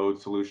flexible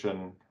load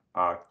solution,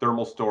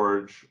 thermal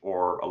storage,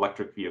 or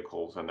electric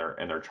vehicles and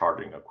their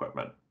charging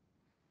equipment.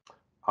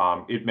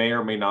 It may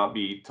or may not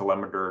be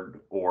telemetered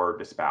or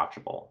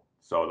dispatchable.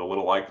 So the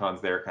little icons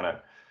there kind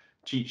of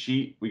cheat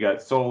sheet. We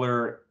got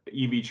solar,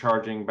 EV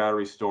charging,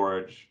 battery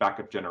storage,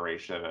 backup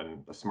generation,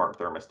 and a smart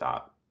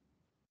thermostat.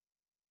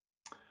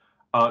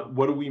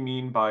 What do we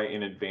mean by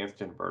an advanced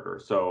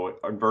inverter? So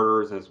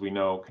inverters, as we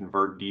know,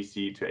 convert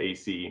DC to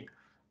AC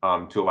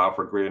to allow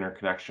for grid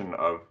interconnection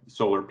of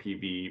solar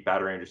PV,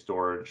 battery energy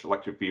storage,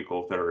 electric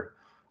vehicles that are,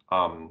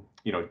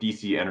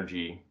 DC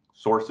energy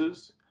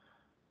sources.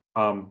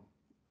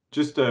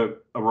 Just a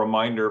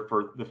reminder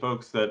for the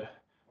folks that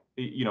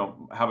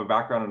have a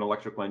background in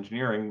electrical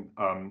engineering,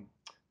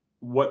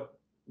 what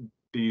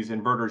these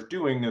inverters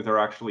doing is they're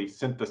actually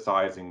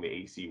synthesizing the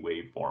AC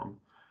waveform.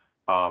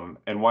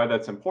 And why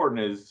that's important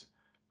is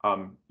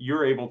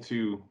you're able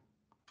to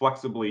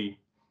flexibly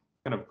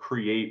kind of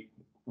create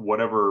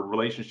whatever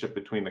relationship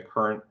between the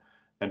current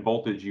and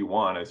voltage you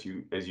want as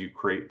you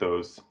create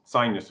those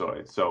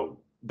sinusoids. So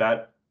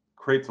that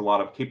creates a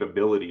lot of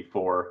capability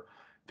for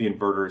the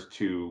inverters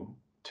to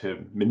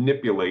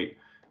manipulate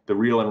the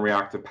real and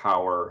reactive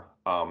power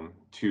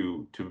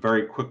to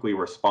very quickly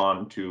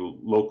respond to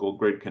local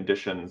grid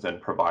conditions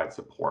and provide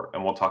support.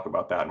 And we'll talk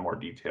about that in more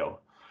detail.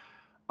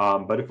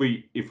 But if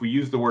we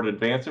use the word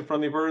advanced in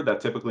front of the inverter,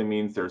 that typically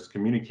means there's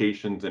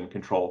communications and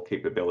control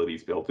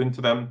capabilities built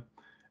into them.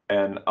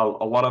 And a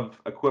lot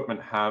of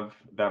equipment have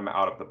them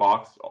out of the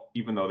box,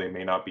 even though they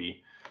may not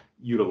be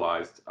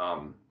utilized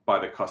by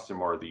the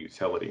customer or the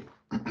utility.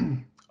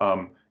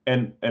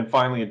 And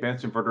finally,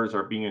 advanced inverters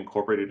are being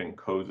incorporated in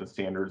codes and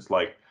standards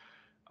like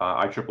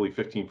IEEE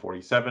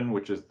 1547,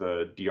 which is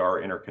the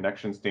DR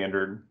interconnection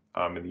standard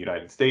in the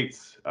United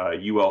States,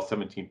 UL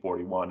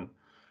 1741.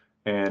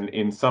 And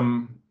in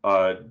some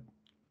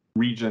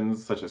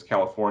regions, such as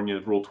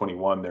California, Rule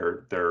 21,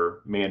 they're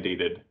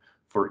mandated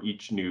for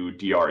each new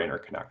DR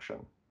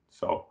interconnection.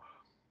 So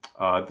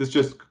this is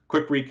just a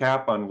quick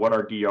recap on what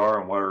are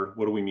DR and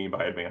what do we mean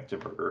by advanced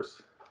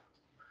inverters.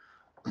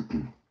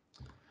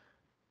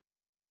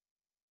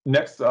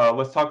 Next,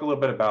 let's talk a little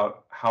bit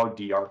about how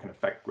DR can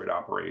affect grid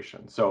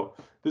operation. So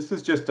this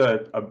is just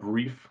a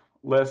brief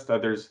list.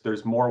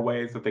 There's more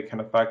ways that they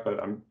can affect,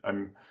 but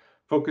I'm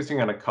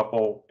focusing on a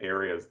couple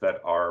areas that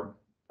are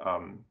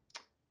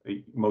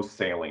most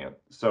salient.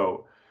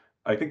 So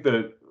I think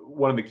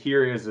one of the key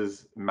areas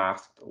is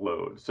masked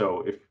load.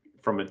 So if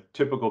from a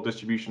typical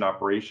distribution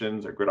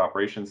operations or grid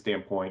operations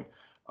standpoint,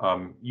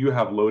 you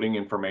have loading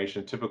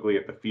information typically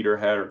at the feeder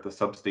head or at the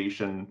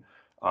substation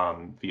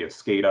via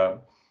SCADA.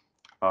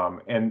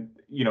 And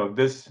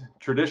this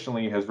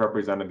traditionally has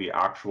represented the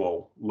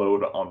actual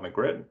load on the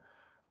grid,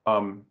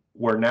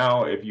 where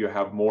now if you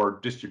have more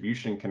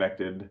distribution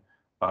connected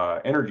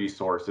energy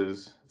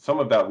sources, some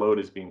of that load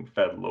is being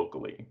fed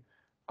locally.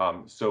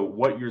 So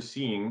what you're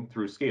seeing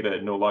through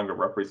SCADA no longer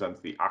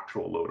represents the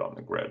actual load on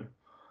the grid.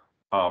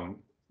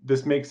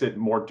 This makes it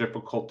more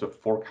difficult to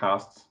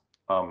forecast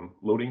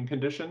loading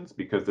conditions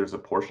because there's a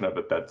portion of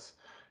it that's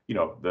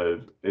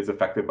is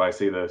affected by,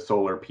 say, the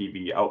solar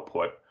PV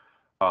output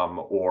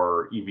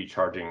or EV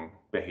charging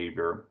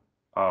behavior.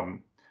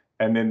 And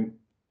then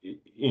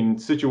in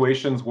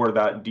situations where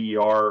that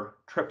DER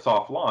trips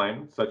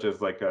offline, such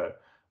as like a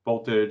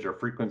voltage or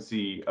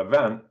frequency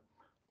event,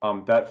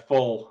 that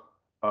full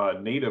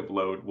native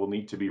load will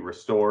need to be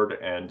restored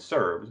and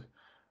served.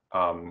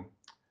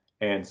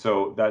 And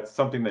so that's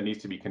something that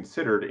needs to be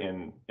considered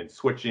in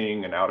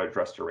switching and outage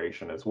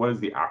restoration is what is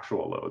the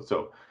actual load.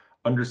 So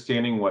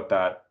understanding what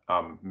that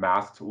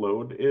masked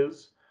load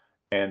is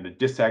and the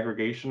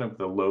disaggregation of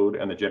the load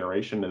and the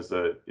generation is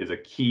a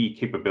key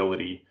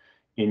capability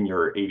in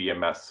your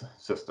ADMS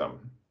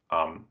system.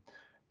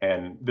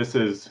 And this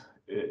is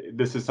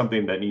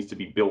something that needs to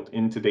be built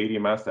into the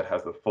ADMS that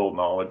has the full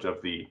knowledge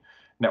of the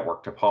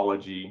network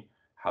topology,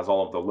 has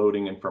all of the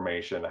loading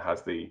information, it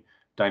has the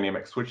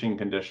dynamic switching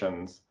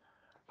conditions.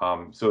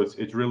 So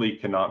it really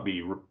cannot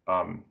be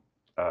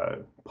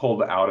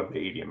pulled out of the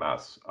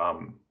ADMS.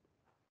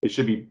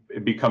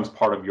 It becomes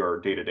part of your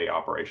day-to-day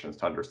operations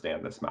to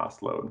understand this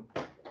mass load.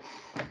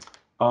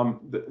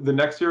 The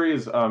next area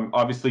is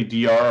obviously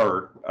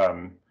DR,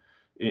 or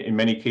in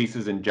many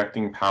cases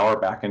injecting power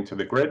back into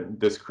the grid.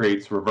 This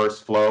creates reverse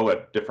flow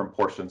at different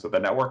portions of the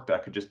network.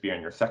 That could just be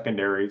on your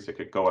secondaries. It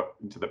could go up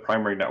into the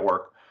primary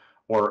network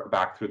or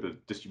back through the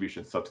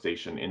distribution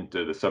substation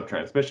into the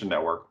subtransmission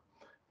network,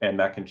 and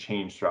that can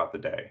change throughout the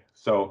day.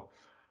 So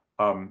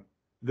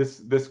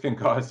this can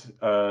cause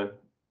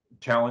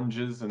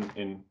challenges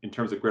in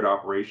terms of grid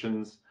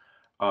operations.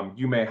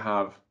 You may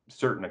have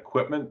certain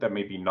equipment that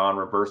may be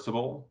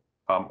non-reversible,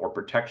 or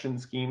protection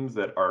schemes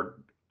that are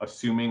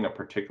assuming a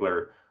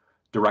particular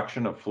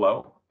direction of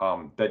flow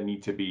that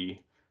need to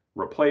be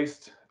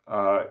replaced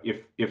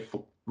if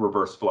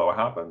reverse flow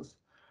happens.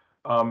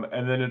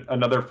 And then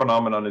another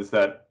phenomenon is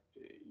that,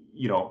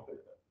 you know,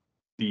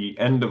 the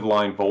end of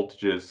line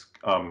voltages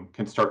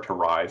can start to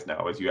rise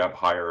now as you have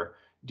higher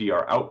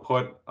DR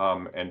output,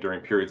 and during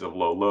periods of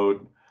low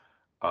load.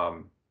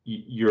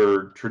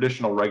 Your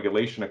traditional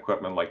regulation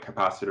equipment like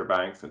capacitor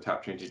banks and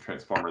tap changing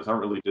transformers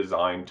aren't really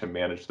designed to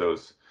manage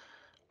those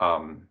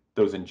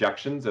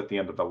injections at the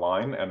end of the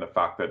line and the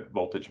fact that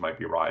voltage might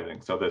be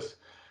rising. So this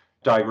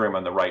diagram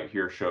on the right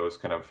here shows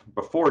kind of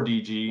before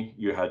DG,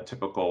 you had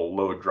typical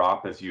load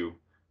drop as you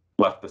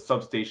left the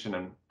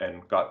substation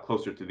and got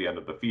closer to the end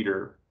of the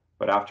feeder.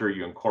 But after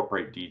you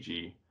incorporate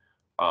DG,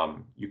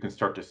 you can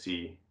start to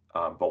see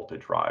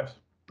voltage rise.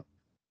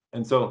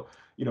 And so,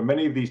 you know,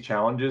 many of these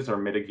challenges are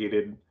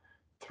mitigated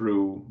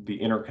through the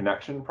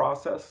interconnection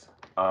process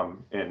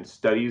and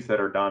studies that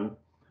are done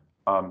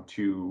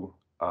to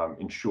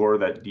ensure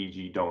that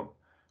DG don't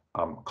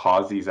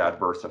cause these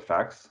adverse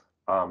effects.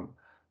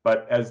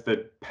 But as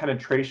the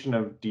penetration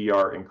of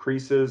DR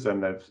increases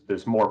and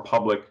there's more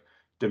public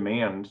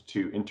demand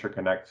to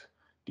interconnect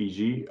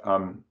DG,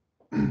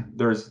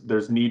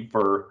 there's need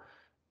for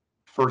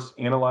first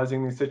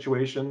analyzing these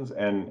situations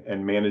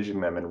and managing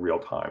them in real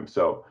time.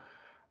 So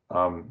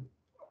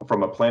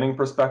from a planning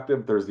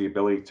perspective, there's the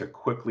ability to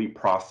quickly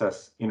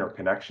process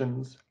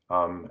interconnections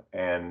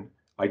and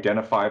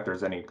identify if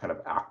there's any kind of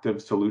active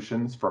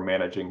solutions for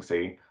managing,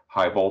 say,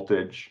 high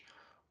voltage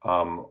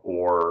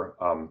or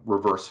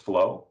reverse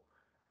flow,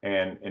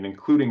 and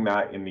including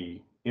that in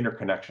the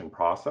interconnection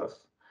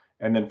process.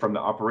 And then from the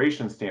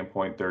operations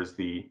standpoint, there's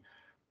the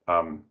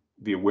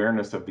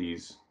awareness of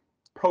these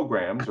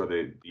programs or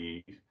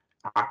the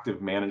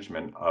active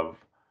management of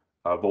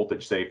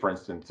voltage, say, for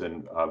instance,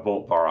 in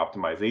volt VAR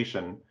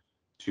optimization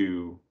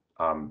to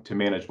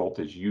manage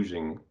voltage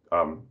using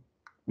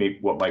maybe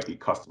what might be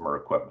customer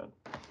equipment.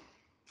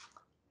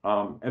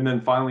 And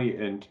then finally,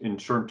 in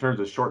terms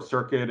of short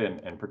circuit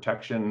and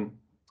protection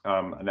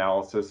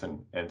analysis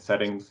and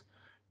settings,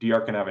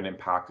 DR can have an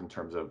impact in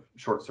terms of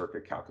short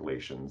circuit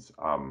calculations.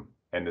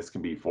 And this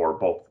can be for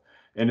both,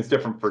 and it's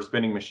different for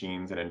spinning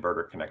machines and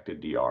inverter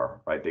connected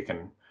DR, right? They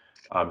can,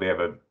 they have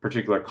a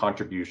particular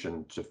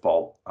contribution to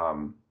fault,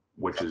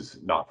 which is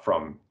not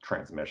from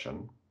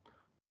transmission.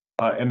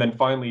 And then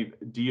finally,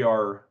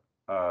 DR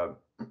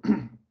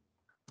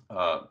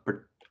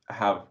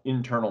have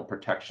internal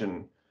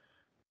protection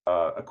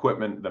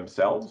equipment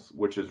themselves,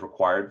 which is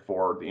required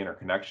for the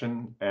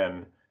interconnection.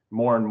 And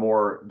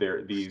more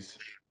these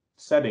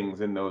settings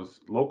in those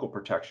local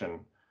protection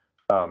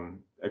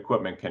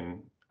equipment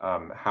can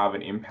have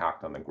an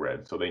impact on the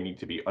grid. So they need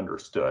to be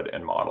understood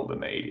and modeled in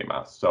the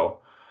ADMS. So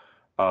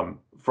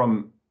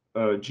from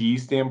a GE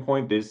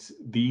standpoint,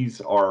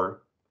 these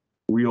are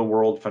real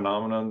world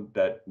phenomenon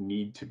that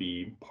need to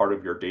be part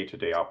of your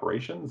day-to-day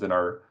operations, and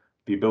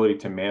the ability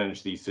to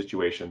manage these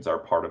situations are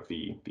part of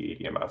the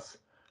ADMS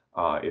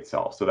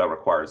itself. So that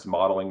requires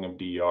modeling of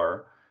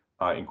DR,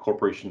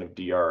 incorporation of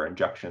DR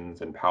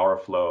injections and power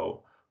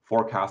flow,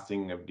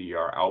 forecasting of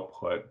DR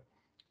output,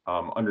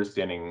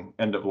 understanding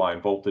end-of-line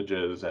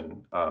voltages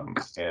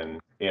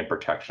and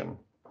protection.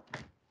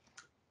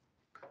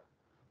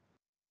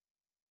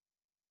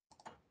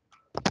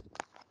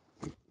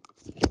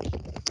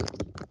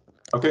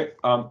 Okay,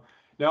 now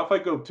if I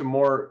go to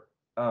more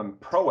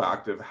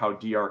proactive, how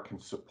DR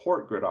can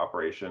support grid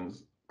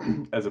operations,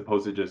 as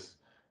opposed to just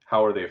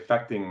how are they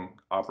affecting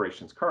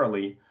operations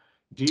currently,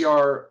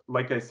 DR,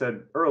 like I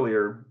said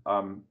earlier,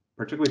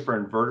 particularly for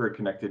inverter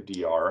connected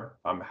DR,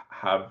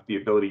 have the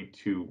ability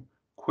to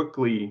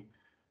quickly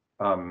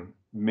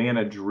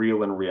manage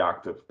real and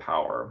reactive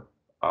power.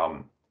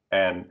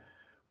 And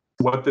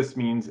what this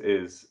means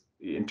is,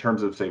 in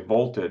terms of, say,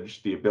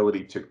 voltage, the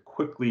ability to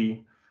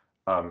quickly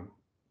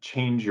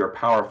change your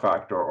power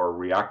factor or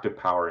reactive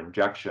power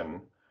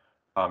injection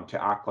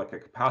to act like a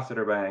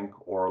capacitor bank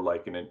or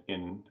like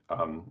in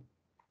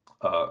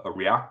a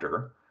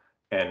reactor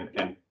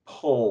and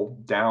pull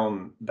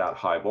down that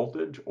high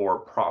voltage or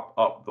prop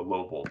up the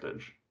low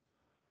voltage.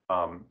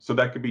 So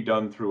that could be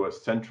done through a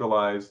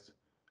centralized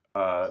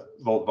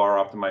volt VAR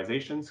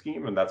optimization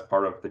scheme, and that's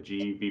part of the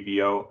GE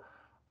VVO,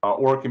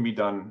 or it can be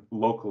done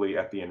locally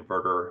at the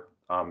inverter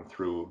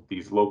through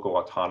these local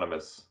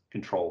autonomous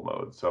control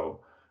modes.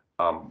 So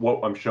what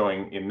I'm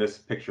showing in this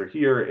picture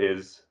here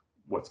is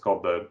what's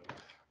called the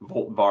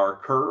volt VAR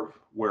curve,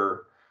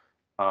 where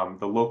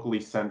the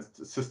locally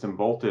sensed system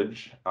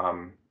voltage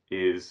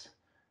is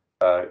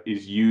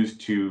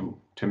used to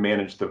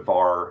manage the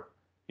VAR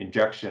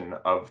injection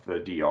of the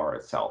DR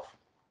itself.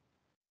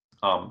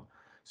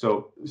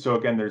 So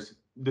again,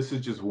 this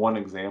is just one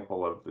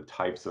example of the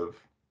types of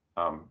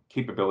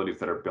capabilities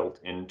that are built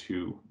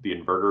into the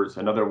inverters.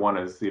 Another one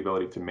is the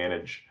ability to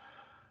manage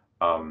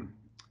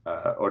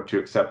or to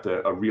accept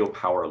a real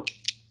power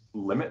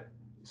limit.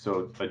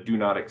 so a do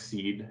not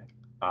exceed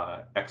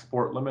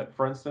export limit,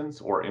 for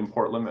instance, or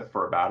import limit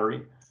for a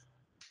battery,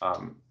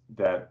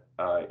 that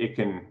it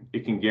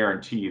can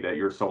guarantee that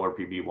your solar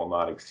PV will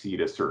not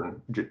exceed a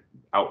certain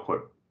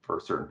output for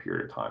a certain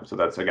period of time. So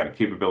that's, again, a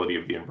capability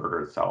of the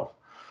inverter itself.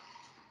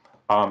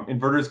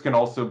 Inverters can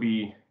also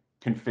be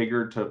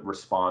configured to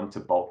respond to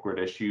bulk grid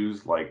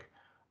issues like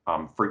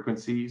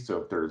frequency.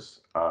 So if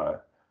there's a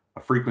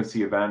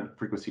frequency event,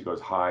 frequency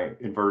goes high,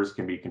 inverters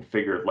can be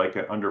configured like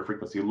an under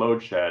frequency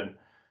load shed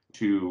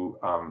to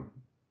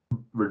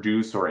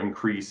reduce or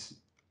increase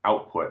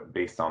output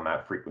based on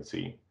that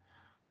frequency.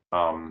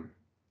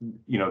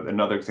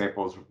 Another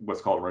example is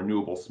what's called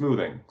renewable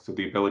smoothing. So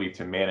the ability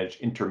to manage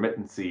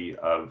intermittency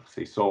of,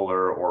 say,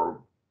 solar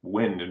or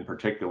wind in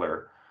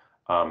particular,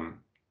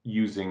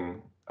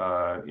 using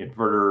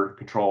inverter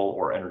control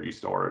or energy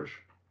storage.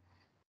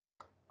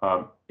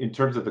 In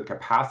terms of the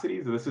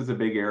capacities, this is a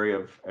big area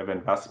of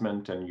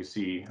investment, and you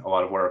see a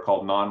lot of what are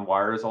called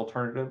non-wires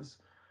alternatives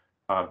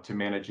to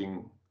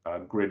managing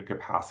grid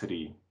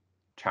capacity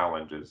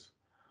challenges.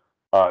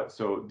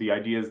 So the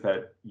idea is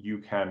that you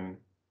can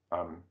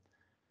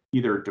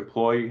either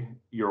deploy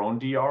your own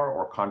DR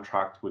or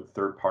contract with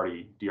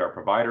third-party DR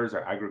providers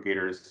or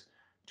aggregators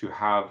to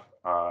have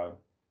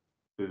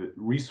the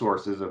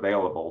resources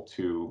available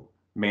to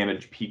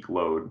manage peak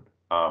load,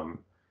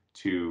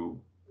 to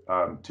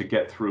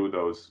get through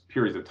those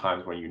periods of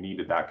times when you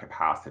needed that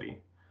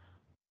capacity.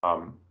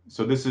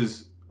 So this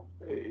is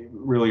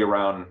really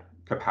around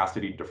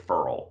capacity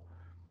deferral.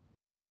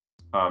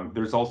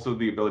 There's also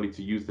the ability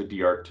to use the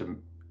DR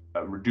to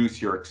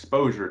reduce your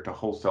exposure to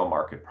wholesale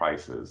market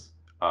prices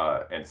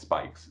and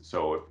spikes.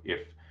 So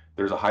if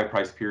there's a high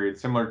price period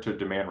similar to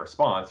demand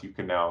response, you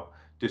can now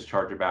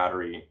discharge a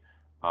battery,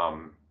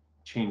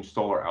 change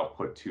solar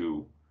output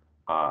to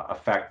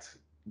affect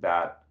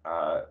that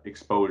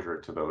exposure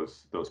to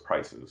those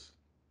prices.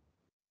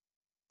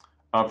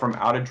 From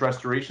outage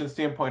restoration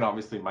standpoint,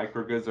 obviously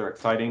microgrids are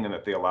exciting in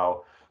that they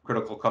allow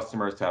critical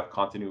customers to have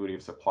continuity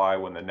of supply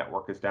when the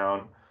network is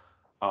down.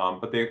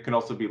 But they can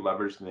also be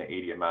leveraged in the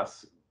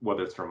ADMS,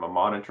 whether it's from a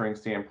monitoring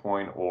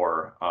standpoint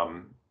or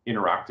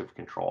interactive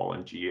control.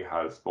 And GE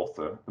has both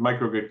the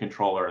microgrid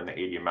controller and the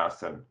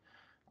ADMS, and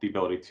the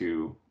ability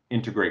to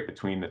integrate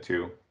between the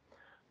two.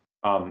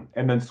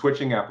 And then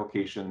switching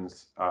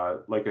applications,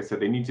 like I said,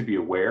 they need to be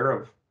aware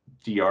of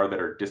DR that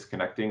are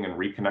disconnecting and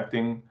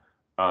reconnecting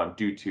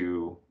due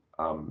to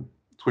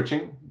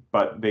switching,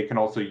 but they can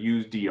also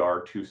use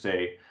DR to,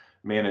 say,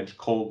 manage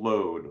cold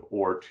load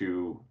or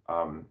to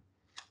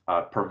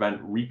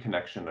prevent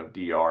reconnection of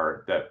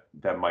DR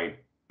that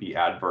might be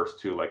adverse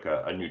to like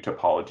a new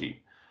topology.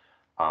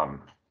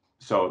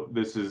 So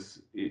this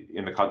is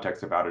in the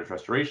context of outage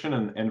restoration,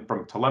 and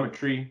from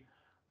telemetry,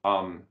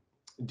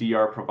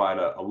 DR provide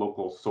a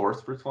local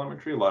source for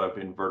telemetry. A lot of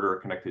inverter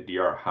connected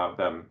DR have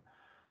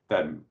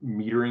that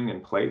metering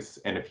in place,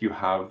 and if you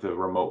have the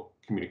remote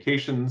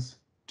communications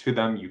to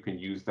them, you can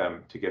use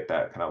them to get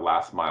that kind of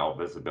last mile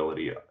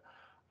visibility,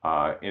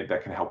 and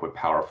that can help with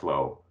power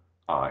flow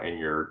in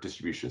your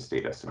distribution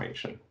state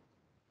estimation.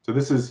 So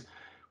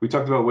we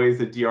talked about ways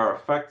that DR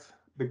affect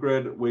the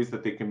grid, ways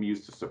that they can be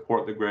used to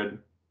support the grid.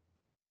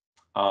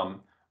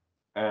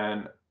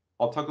 And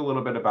I'll talk a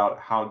little bit about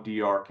how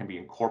DR can be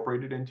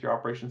incorporated into your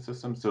operation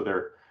system. So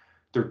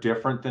they're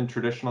different than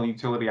traditional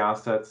utility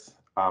assets.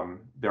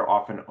 They're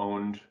often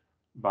owned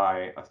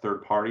by a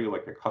third party,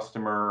 like a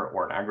customer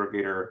or an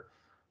aggregator.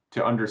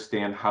 To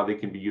understand how they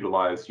can be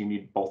utilized, you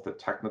need both the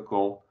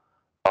technical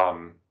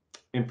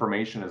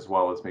information as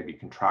well as maybe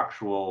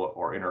contractual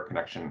or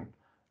interconnection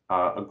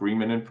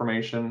agreement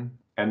information.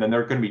 And then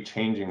they're going to be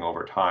changing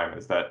over time,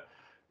 is that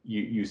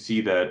you see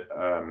that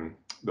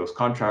those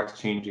contracts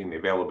changing, the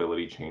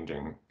availability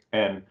changing.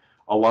 And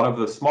a lot of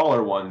the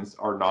smaller ones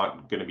are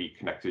not going to be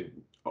connected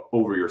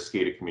over your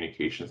SCADA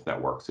communications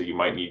network. So you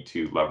might need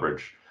to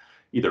leverage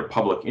either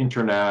public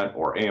internet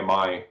or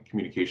AMI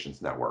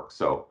communications network.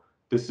 So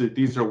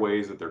these are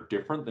ways that they're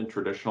different than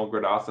traditional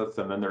grid assets.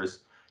 And then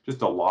there's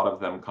just a lot of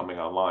them coming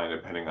online,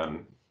 depending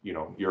on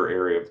your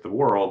area of the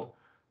world.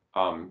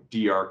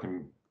 DR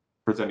can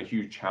present a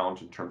huge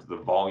challenge in terms of the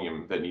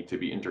volume that need to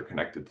be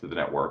interconnected to the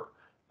network,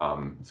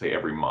 say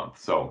every month.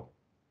 So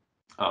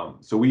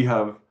we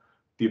have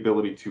the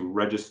ability to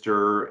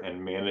register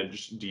and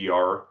manage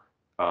DR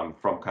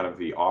from kind of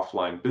the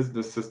offline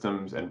business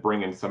systems and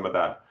bring in some of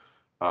that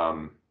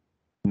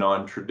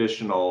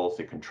non-traditional,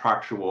 say,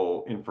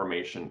 contractual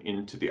information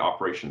into the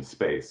operation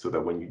space, so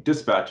that when you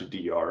dispatch a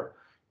DR,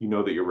 you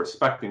know that you're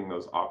respecting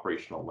those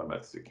operational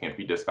limits. It can't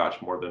be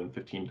dispatched more than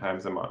 15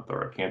 times a month,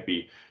 or it can't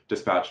be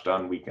dispatched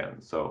on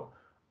weekends. So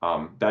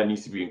that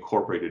needs to be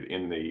incorporated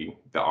in the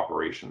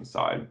operations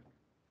side.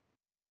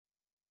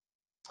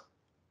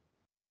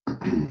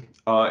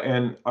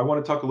 And I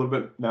want to talk a little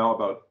bit now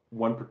about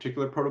one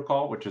particular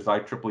protocol, which is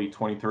IEEE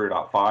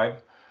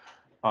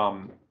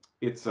 2030.5.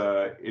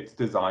 It's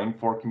designed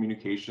for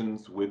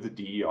communications with the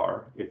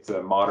DER. It's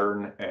a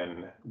modern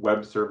and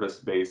web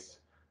service-based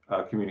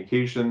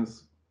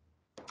communications.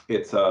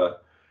 It's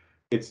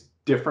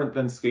different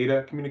than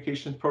SCADA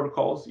communications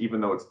protocols,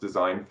 even though it's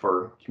designed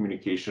for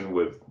communication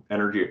with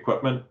energy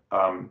equipment,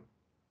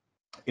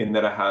 in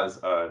that it has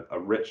a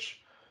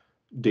rich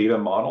data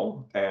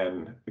model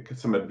and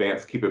some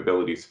advanced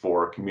capabilities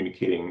for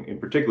communicating, in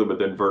particular with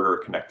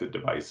inverter connected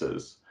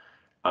devices.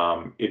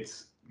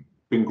 It's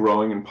been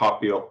growing in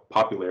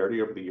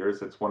popularity over the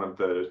years. It's one of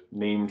the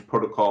named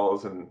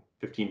protocols in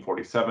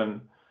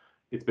 1547.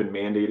 It's been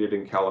mandated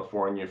in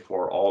California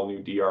for all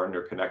new DR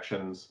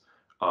interconnections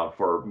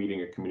for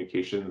meeting a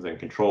communications and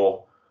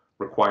control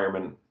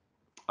requirement.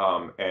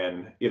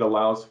 And it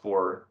allows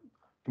for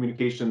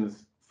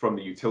communications from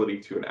the utility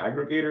to an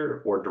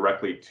aggregator or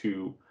directly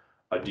to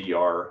a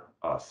DR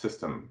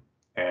system.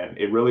 And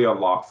it really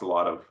unlocks a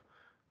lot of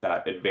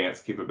that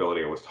advanced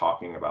capability I was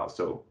talking about.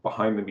 So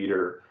behind the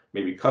meter,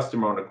 maybe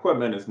customer-owned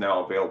equipment is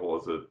now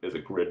available as a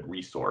grid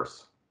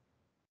resource.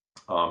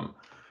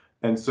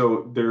 And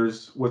so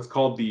there's what's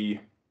called the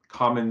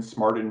Common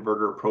Smart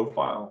Inverter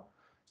Profile.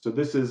 So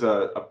this is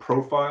a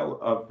profile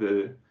of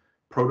the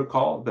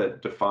protocol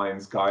that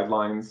defines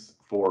guidelines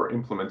for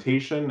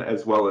implementation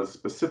as well as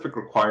specific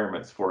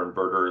requirements for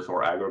inverters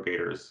or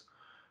aggregators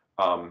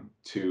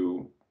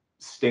to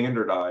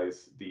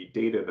standardize the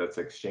data that's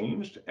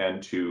exchanged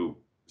and to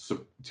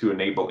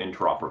enable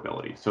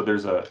interoperability. So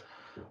there's a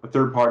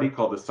third party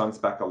called the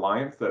SunSpec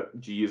Alliance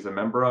that GE is a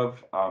member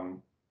of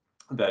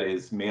that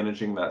is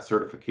managing that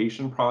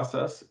certification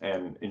process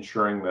and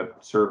ensuring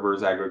that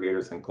servers,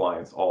 aggregators, and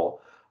clients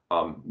all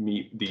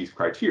meet these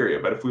criteria.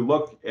 But if we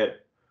look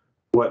at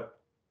what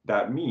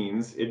that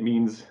means, it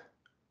means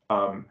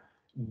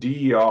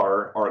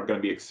DER are going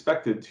to be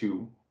expected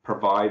to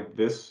provide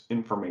this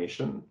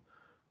information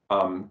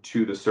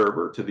to the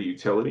server, to the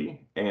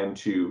utility, and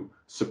to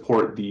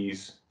support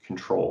these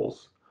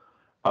controls.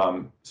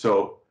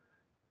 So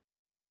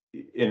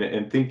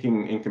in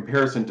thinking in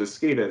comparison to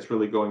SCADA, it's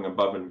really going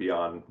above and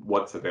beyond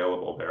what's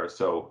available there.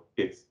 So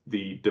it's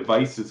the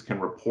devices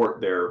can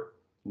report their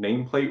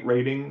nameplate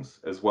ratings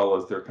as well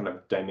as their kind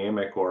of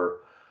dynamic or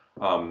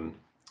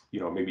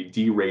maybe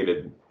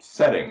derated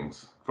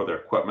settings for their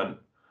equipment.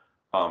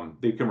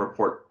 They can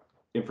report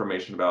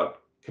information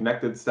about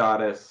connected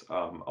status,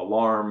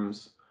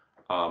 alarms,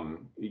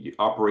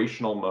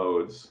 operational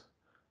modes,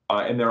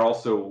 and they're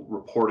also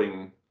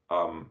reporting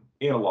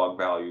analog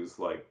values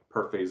like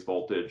per phase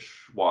voltage,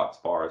 watts,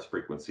 bars,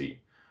 frequency.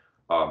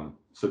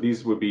 So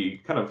these would be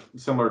kind of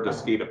similar to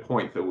SCADA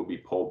point that would be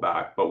pulled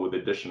back, but with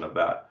addition of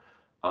that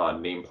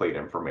nameplate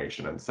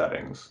information and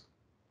settings.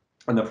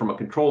 And then from a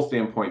control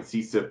standpoint,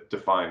 CSIP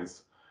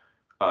defines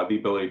the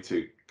ability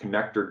to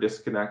connect or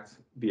disconnect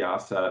the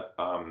asset,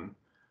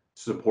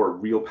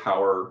 support real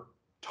power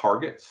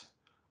targets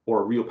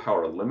or real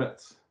power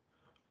limits,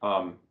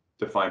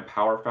 define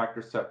power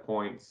factor set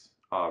points,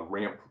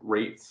 ramp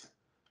rates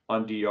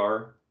on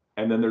DR,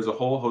 and then there's a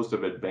whole host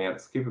of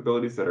advanced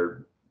capabilities that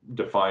are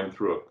defined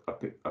through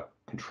a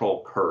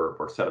control curve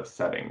or set of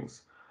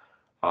settings.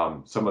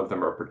 Some of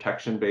them are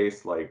protection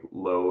based, like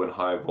low and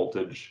high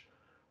voltage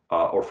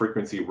or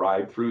frequency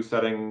ride-through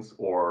settings,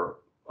 or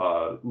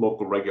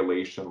local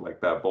regulation like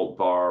that volt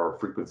var or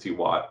frequency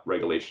watt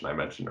regulation I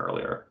mentioned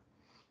earlier.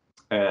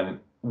 And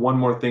one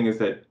more thing is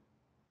that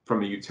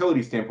from a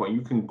utility standpoint,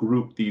 you can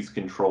group these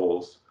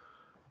controls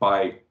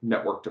by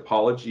network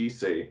topology,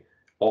 say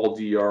all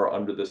DR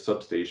under the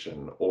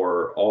substation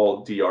or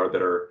all DR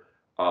that are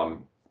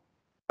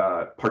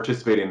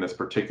participating in this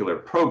particular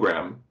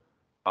program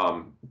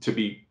to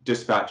be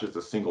dispatched as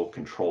a single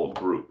control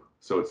group.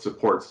 So it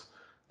supports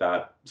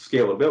that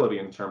scalability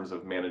in terms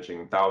of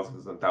managing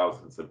thousands and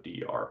thousands of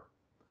DR.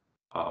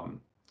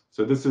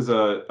 So this is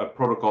a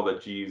protocol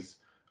that GE's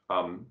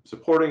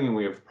supporting, and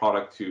we have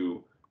product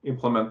to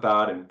implement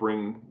that and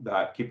bring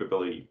that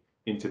capability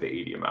into the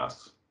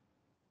ADMS.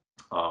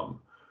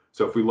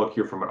 So if we look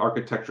here from an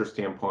architecture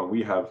standpoint,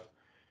 we have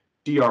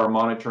DR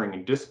monitoring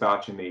and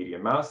dispatching the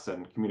ADMS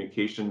and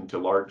communication to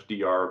large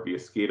DR via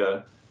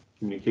SCADA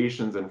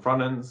communications and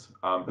front ends.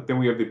 But then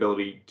we have the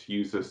ability to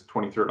use this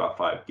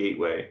 23.5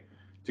 gateway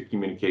to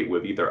communicate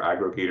with either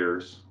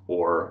aggregators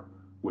or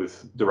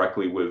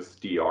directly with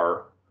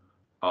DR.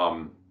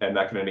 And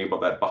that can enable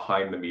that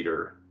behind the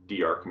meter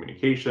DR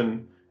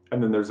communication.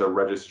 And then there's a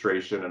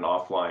registration and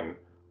offline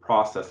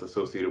process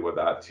associated with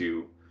that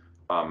to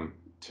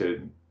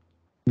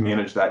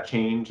manage that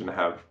change and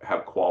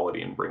have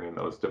quality in bringing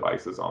those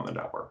devices on the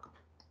network.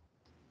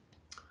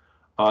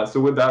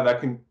 So with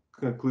that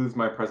concludes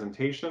my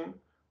presentation.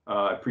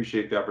 I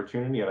appreciate the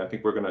opportunity, and I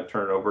think we're going to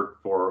turn it over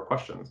for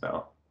questions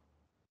now.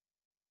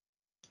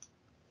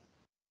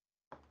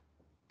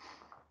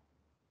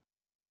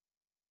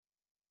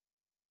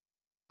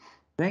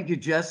 Thank you,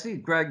 Jesse.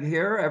 Greg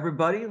here,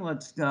 everybody.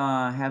 Let's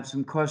have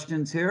some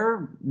questions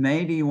here.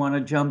 May, do you want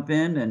to jump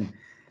in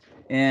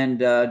and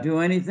do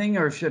anything,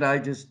 or should I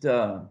just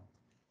drop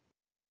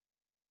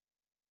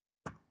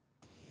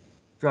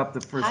the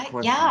first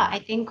question? Yeah, I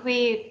think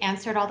we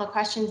answered all the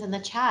questions in the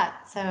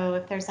chat. So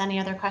if there's any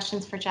other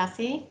questions for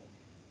Jesse.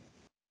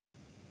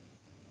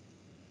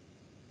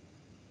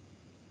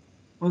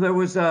 Well, there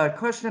was a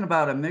question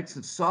about a mix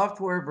of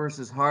software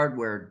versus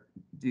hardware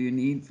do you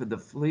need for the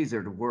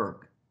FISR to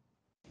work?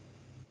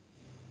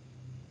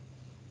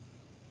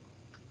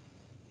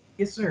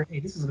 Yes, sir. Hey,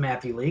 this is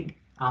Matthew Leake.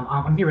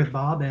 I'm here with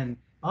Bob, and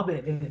Bob,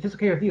 if it's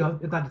okay with you, I'm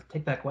glad to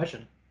take that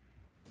question.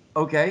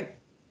 Okay.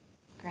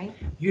 Great.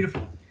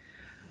 Beautiful.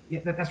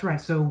 Yeah, that's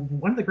right. So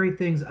one of the great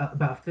things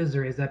about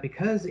FISR is that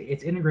because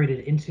it's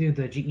integrated into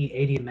the GE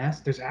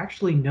ADMS, there's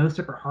actually no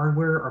separate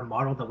hardware or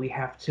model that we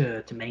have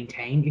to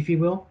maintain, if you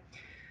will.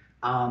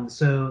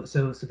 So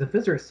the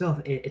FISR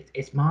itself,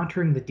 it's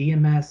monitoring the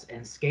DMS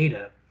and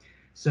SCADA.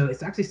 So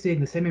it's actually seeing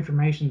the same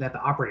information that the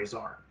operators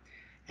are.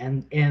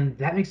 And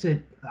that makes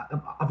it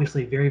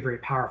obviously very, very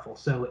powerful.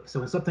 So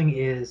when something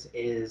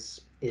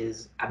is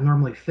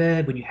abnormally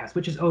fed, when you have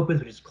switches open,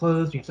 switches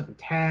closed, you have something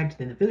tagged,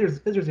 then the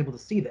FISR is able to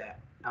see that.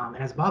 And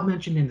as Bob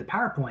mentioned in the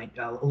PowerPoint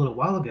a little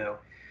while ago,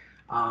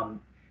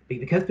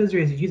 because FISR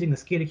is using the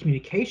SCADA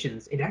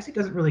communications, it actually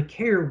doesn't really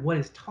care what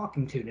it's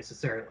talking to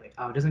necessarily.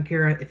 It doesn't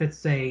care if it's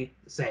say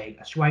a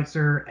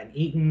Schweitzer, an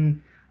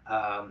Eaton,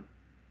 an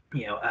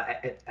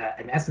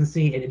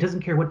SNC, and it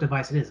doesn't care what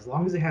device it is. As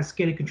long as it has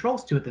SCADA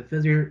controls to it, the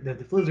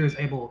FISR is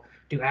able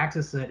to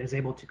access it, is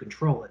able to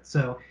control it.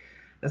 So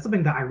that's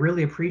something that I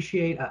really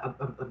appreciate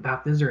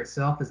about FISR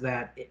itself, is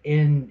that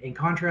in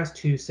contrast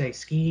to say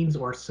schemes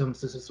or some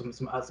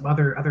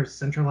other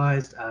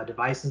centralized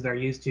devices that are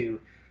used to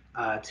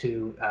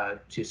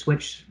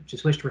switch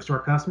to restore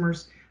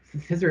customers,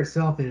 FISR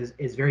itself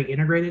is very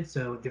integrated.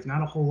 So there's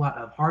not a whole lot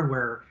of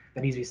hardware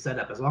that needs to be set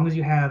up. As long as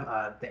you have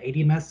the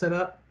ADMS set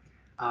up,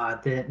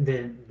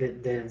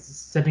 then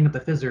setting up the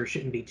FISR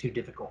shouldn't be too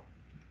difficult.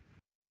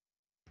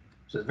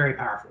 So it's very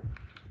powerful.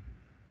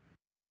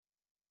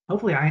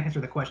 Hopefully I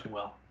answered the question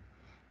well.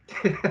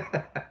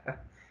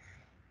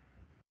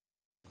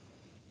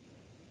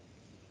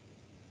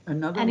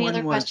 Another Any one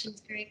other was,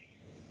 questions, Greg?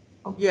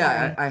 Oh,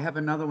 yeah, sorry. I have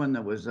another one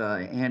that was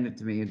handed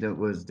to me that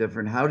was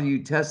different. How do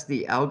you test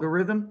the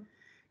algorithm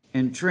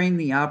and train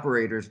the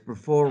operators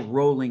before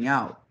rolling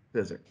out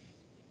FISR?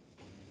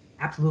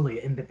 Absolutely,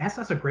 and that's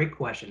a great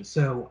question.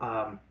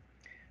 So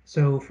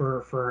so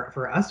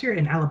for us here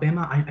in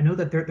Alabama, I know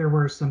that there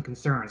were some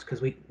concerns because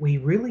we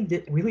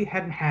really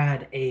hadn't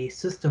had a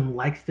system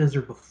like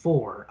FISR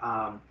before.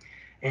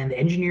 And the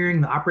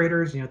engineering, the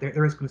operators,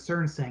 there was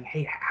concern saying,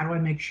 hey, how do I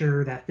make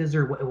sure that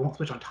FISR it won't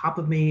switch on top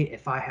of me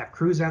if I have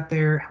crews out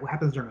there? What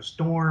happens during a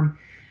storm?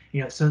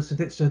 So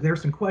there were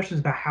some questions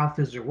about how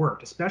FISR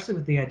worked, especially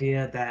with the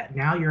idea that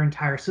now your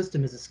entire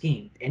system is a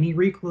scheme. Any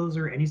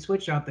recloser, any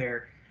switch out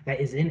there that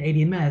is in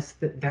ADMS,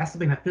 that's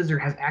something that FISR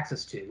has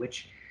access to,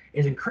 which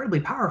is incredibly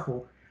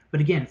powerful. But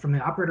again, from the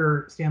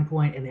operator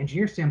standpoint and the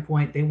engineer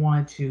standpoint, they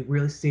wanted to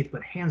really see it,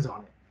 put hands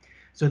on it.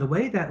 So the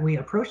way that we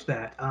approached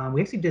that,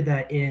 we actually did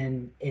that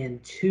in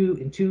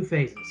two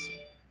phases.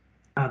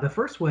 The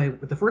first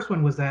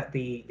one was that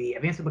the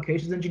advanced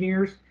applications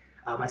engineers,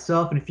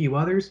 myself and a few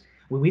others,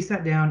 we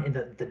sat down in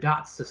the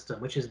DOTS system,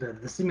 which is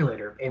the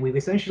simulator, and we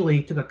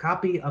essentially took a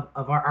copy of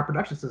our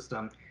production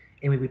system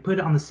and we put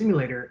it on the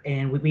simulator,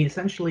 and we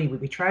essentially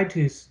tried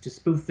to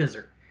spoof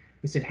FISR.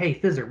 We said, hey,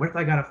 FISR, what if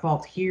I got a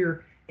fault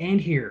here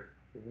and here?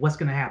 What's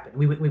going to happen?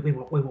 We would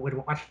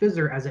watch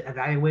FISR as it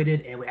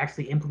evaluated, and we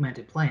actually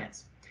implemented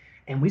plans.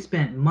 And we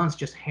spent months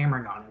just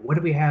hammering on it. What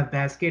if we have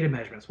bad SCADA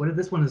measurements? What if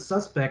this one is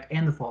suspect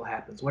and the fault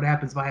happens? What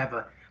happens if I have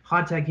a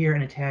hot tag here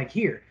and a tag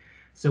here?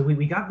 So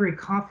we got very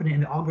confident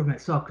in the algorithm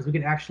itself because we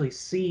could actually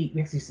see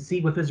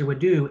what FISR would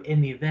do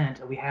in the event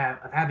of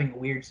having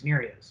weird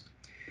scenarios.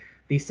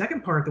 The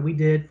second part that we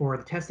did for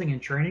the testing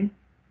and training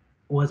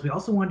was we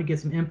also wanted to get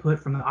some input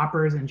from the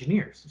operators and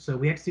engineers. So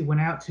we actually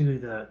went out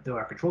to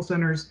our control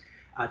centers,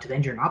 to the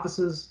engineering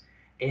offices,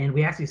 and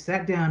we actually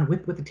sat down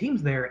with the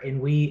teams there, and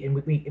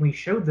we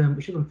showed them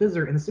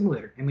FISR in the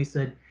simulator, and we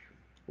said,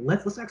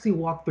 let's actually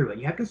walk through it.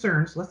 You have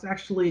concerns, let's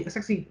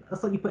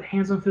let you put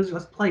hands on FISR,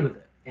 let's play with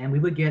it. And we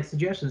would get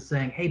suggestions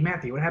saying, hey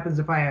Matthew, what happens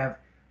if I have,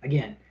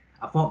 again,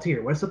 a fault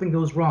here? What if something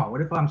goes wrong?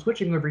 What if I'm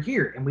switching over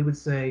here? And we would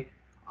say,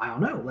 I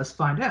don't know, let's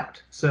find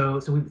out. So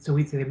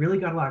they really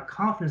got a lot of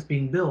confidence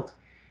being built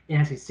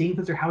in actually seeing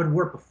FISR how it would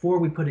work before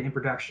we put it in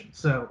production.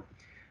 So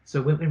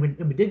when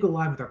we did go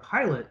live with our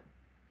pilot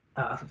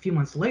a few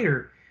months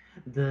later,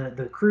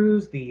 the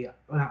crews,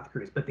 not the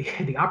crews, but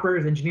the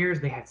operators, engineers,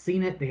 they had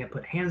seen it, they had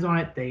put hands on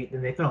it,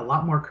 they felt a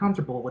lot more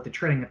comfortable with the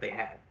training that they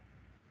had.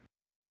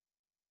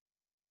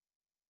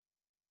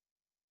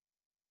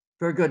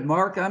 Very good.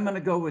 Mark, I'm going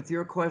to go with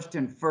your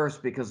question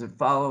first because it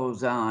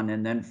follows on,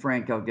 and then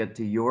Frank, I'll get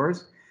to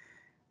yours.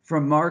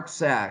 From Mark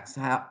Sachs,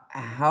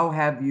 how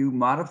have you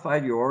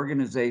modified your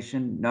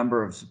organization,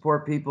 number of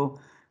support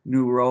people,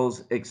 new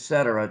roles,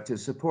 etc., to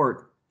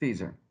support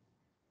FISR?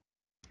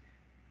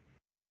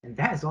 And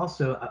that is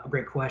also a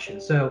great question.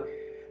 So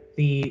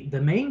the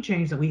main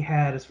change that we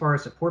had as far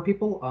as support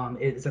people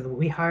is that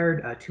we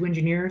hired 2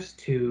 engineers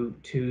to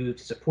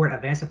support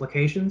advanced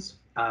applications.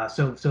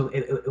 So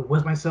it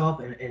was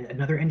myself and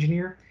another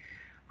engineer.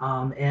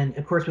 And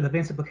of course, with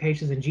advanced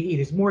applications in GE,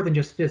 there's more than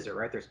just FISR,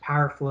 right? There's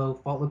power flow,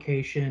 fault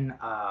location,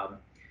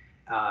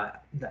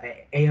 the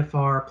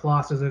AFR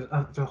plus. There's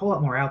a whole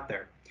lot more out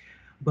there.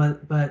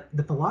 But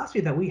the philosophy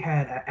that we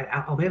had at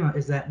Alabama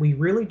is that we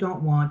really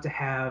don't want to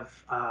have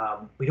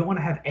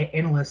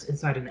analysts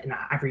inside an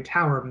ivory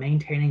tower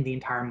maintaining the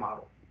entire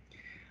model.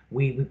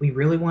 We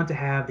really want to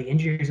have the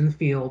engineers in the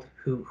field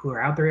who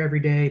are out there every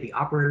day, the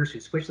operators who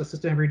switch the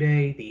system every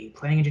day, the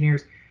planning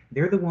engineers.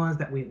 They're the ones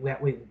that we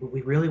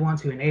really want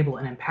to enable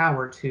and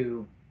empower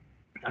to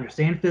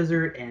understand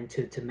FISR and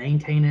to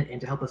maintain it and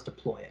to help us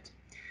deploy it.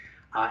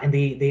 And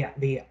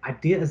the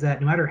idea is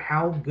that no matter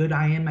how good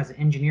I am as an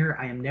engineer,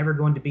 I am never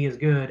going to be as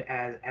good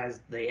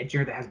as the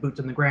engineer that has boots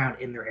on the ground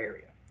in their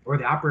area, or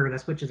the operator that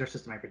switches their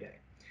system every day.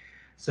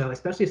 So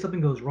especially if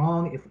something goes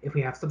wrong, if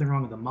we have something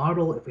wrong with the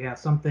model, if we have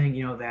something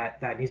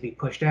that needs to be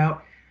pushed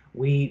out,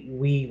 we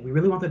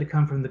really want that to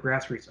come from the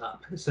grassroots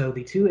up. So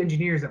the two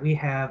engineers that we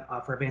have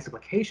for advanced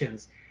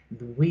applications,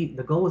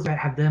 the goal is to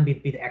have them be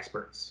the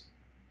experts.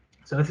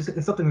 So if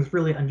it's something that's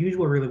really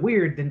unusual, really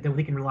weird, then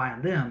we can rely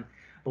on them.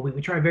 But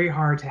we try very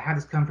hard to have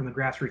this come from the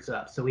grassroots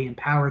up. So we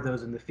empower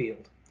those in the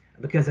field.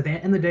 Because at the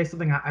end of the day,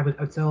 something I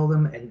would tell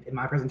them in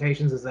my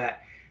presentations is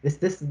that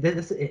this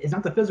is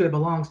not the FISR that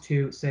belongs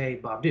to, say,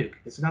 Bob Duke.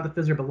 This is not the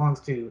FISR that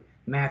belongs to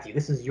Matthew.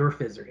 This is your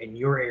FISR in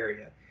your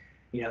area.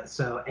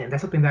 So, and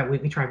that's something that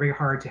we try very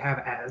hard to have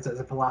as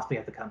a philosophy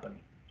at the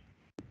company.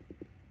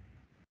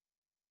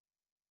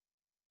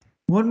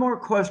 One more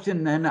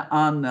question then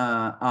on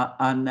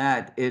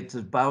that. It's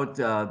about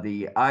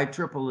the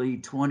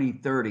IEEE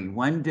 2030.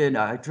 When did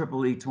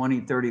IEEE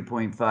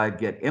 2030.5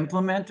 get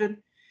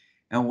implemented?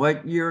 And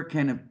what year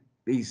can it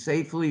be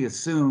safely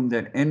assumed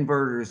that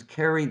inverters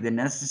carry the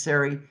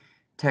necessary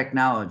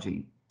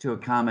technology to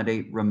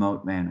accommodate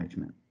remote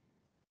management?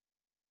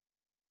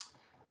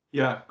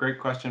 Yeah, great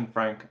question,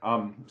 Frank.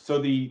 So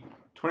the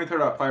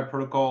 23.5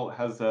 protocol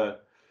has a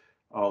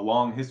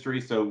long history.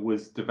 So it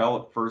was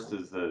developed first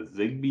as a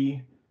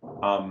Zigbee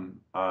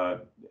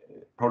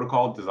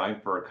protocol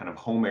designed for a kind of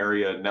home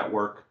area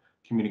network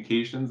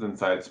communications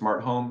inside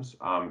smart homes.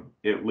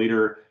 It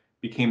later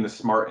became the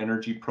Smart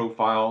Energy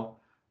Profile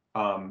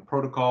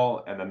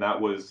protocol, and then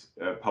that was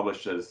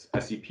published as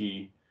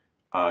SEP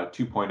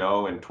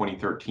 2.0 in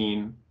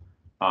 2013.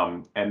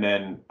 And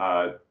then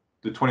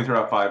the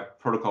 23.5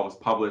 protocol was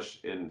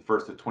published in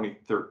first a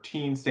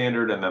 2013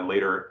 standard and then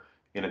later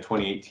in a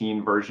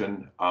 2018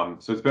 version.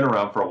 So it's been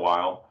around for a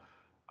while.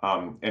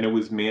 And it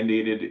was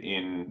mandated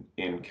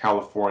in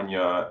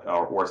California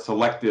or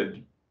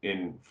selected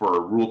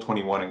for Rule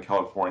 21 in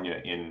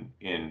California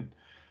in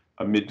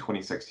mid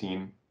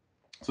 2016.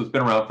 So it's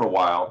been around for a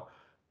while.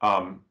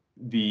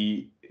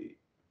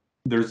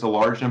 There's a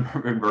large number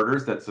of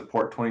inverters that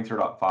support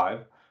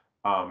 23.5,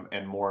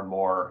 and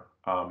more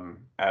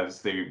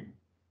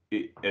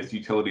as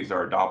utilities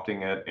are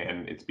adopting it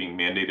and it's being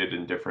mandated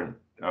in different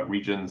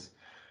regions.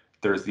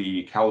 There's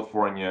the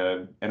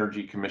California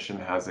Energy Commission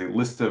has a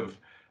list of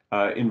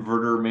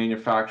inverter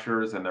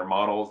manufacturers and their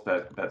models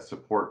that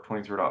support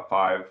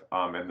 23.5,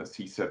 and the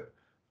CSIP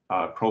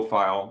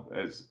profile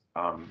as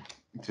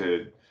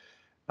to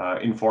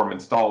inform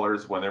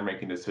installers when they're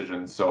making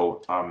decisions.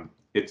 So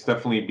it's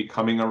definitely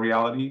becoming a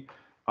reality.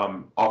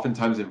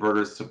 Oftentimes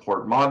inverters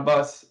support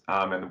Modbus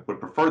and would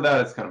prefer that.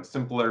 It's kind of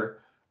simpler,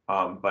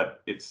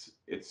 but it's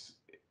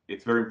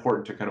very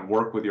important to kind of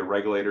work with your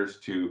regulators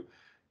to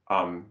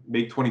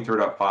make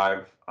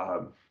 23.5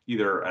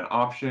 either an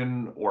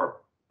option or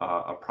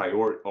a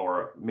priority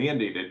or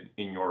mandated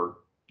in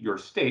your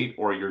state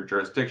or your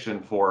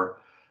jurisdiction for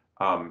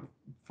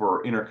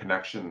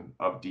interconnection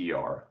of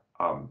DER.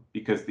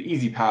 Because the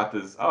easy path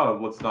is,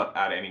 let's not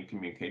add any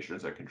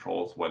communications or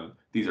controls when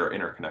these are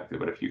interconnected.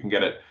 But if you can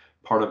get it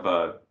part of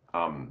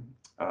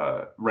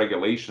a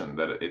regulation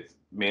that it's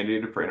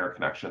mandated for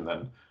interconnection,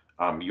 then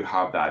you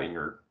have that in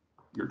your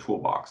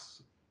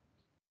toolbox.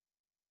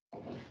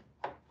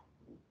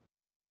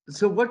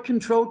 So what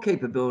control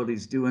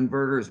capabilities do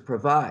inverters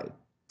provide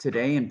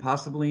today and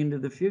possibly into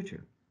the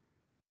future?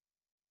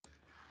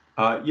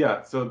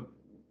 Yeah, so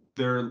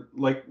they're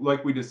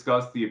like we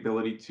discussed, the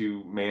ability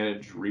to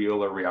manage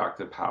real or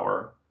reactive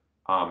power.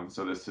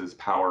 So this is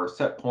power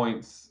set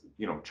points,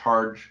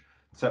 charge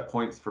set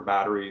points for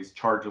batteries,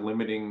 charge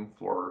limiting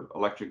for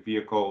electric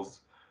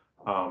vehicles.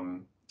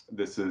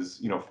 This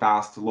is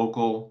fast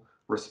local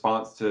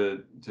response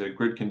to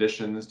grid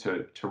conditions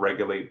to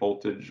regulate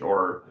voltage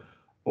or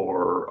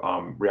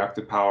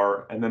reactive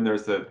power. And then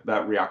there's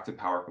that reactive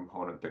power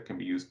component that can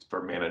be used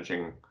for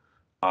managing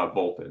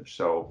voltage,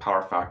 so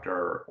power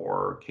factor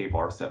or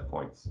kVAR set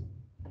points.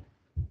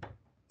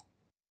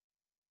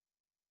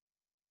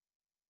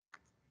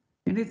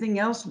 Anything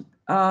else,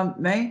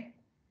 May?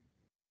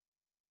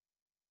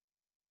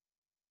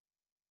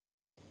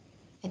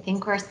 I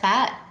think we're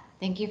set.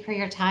 Thank you for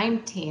your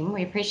time, team.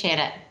 We appreciate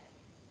it.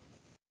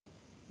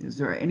 Is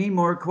there any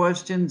more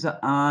questions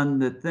on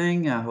the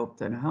thing? I hope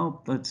that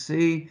helped. Let's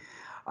see.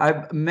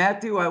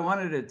 Matthew, I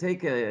wanted to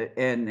take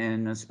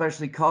and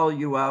especially call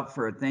you out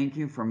for a thank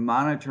you for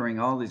monitoring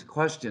all these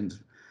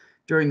questions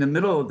during the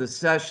middle of the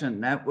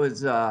session. That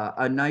was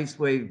a nice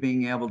way of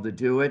being able to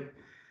do it.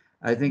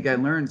 I think I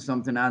learned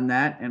something on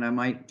that, and I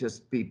might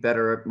just be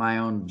better at my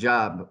own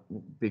job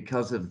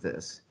because of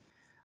this.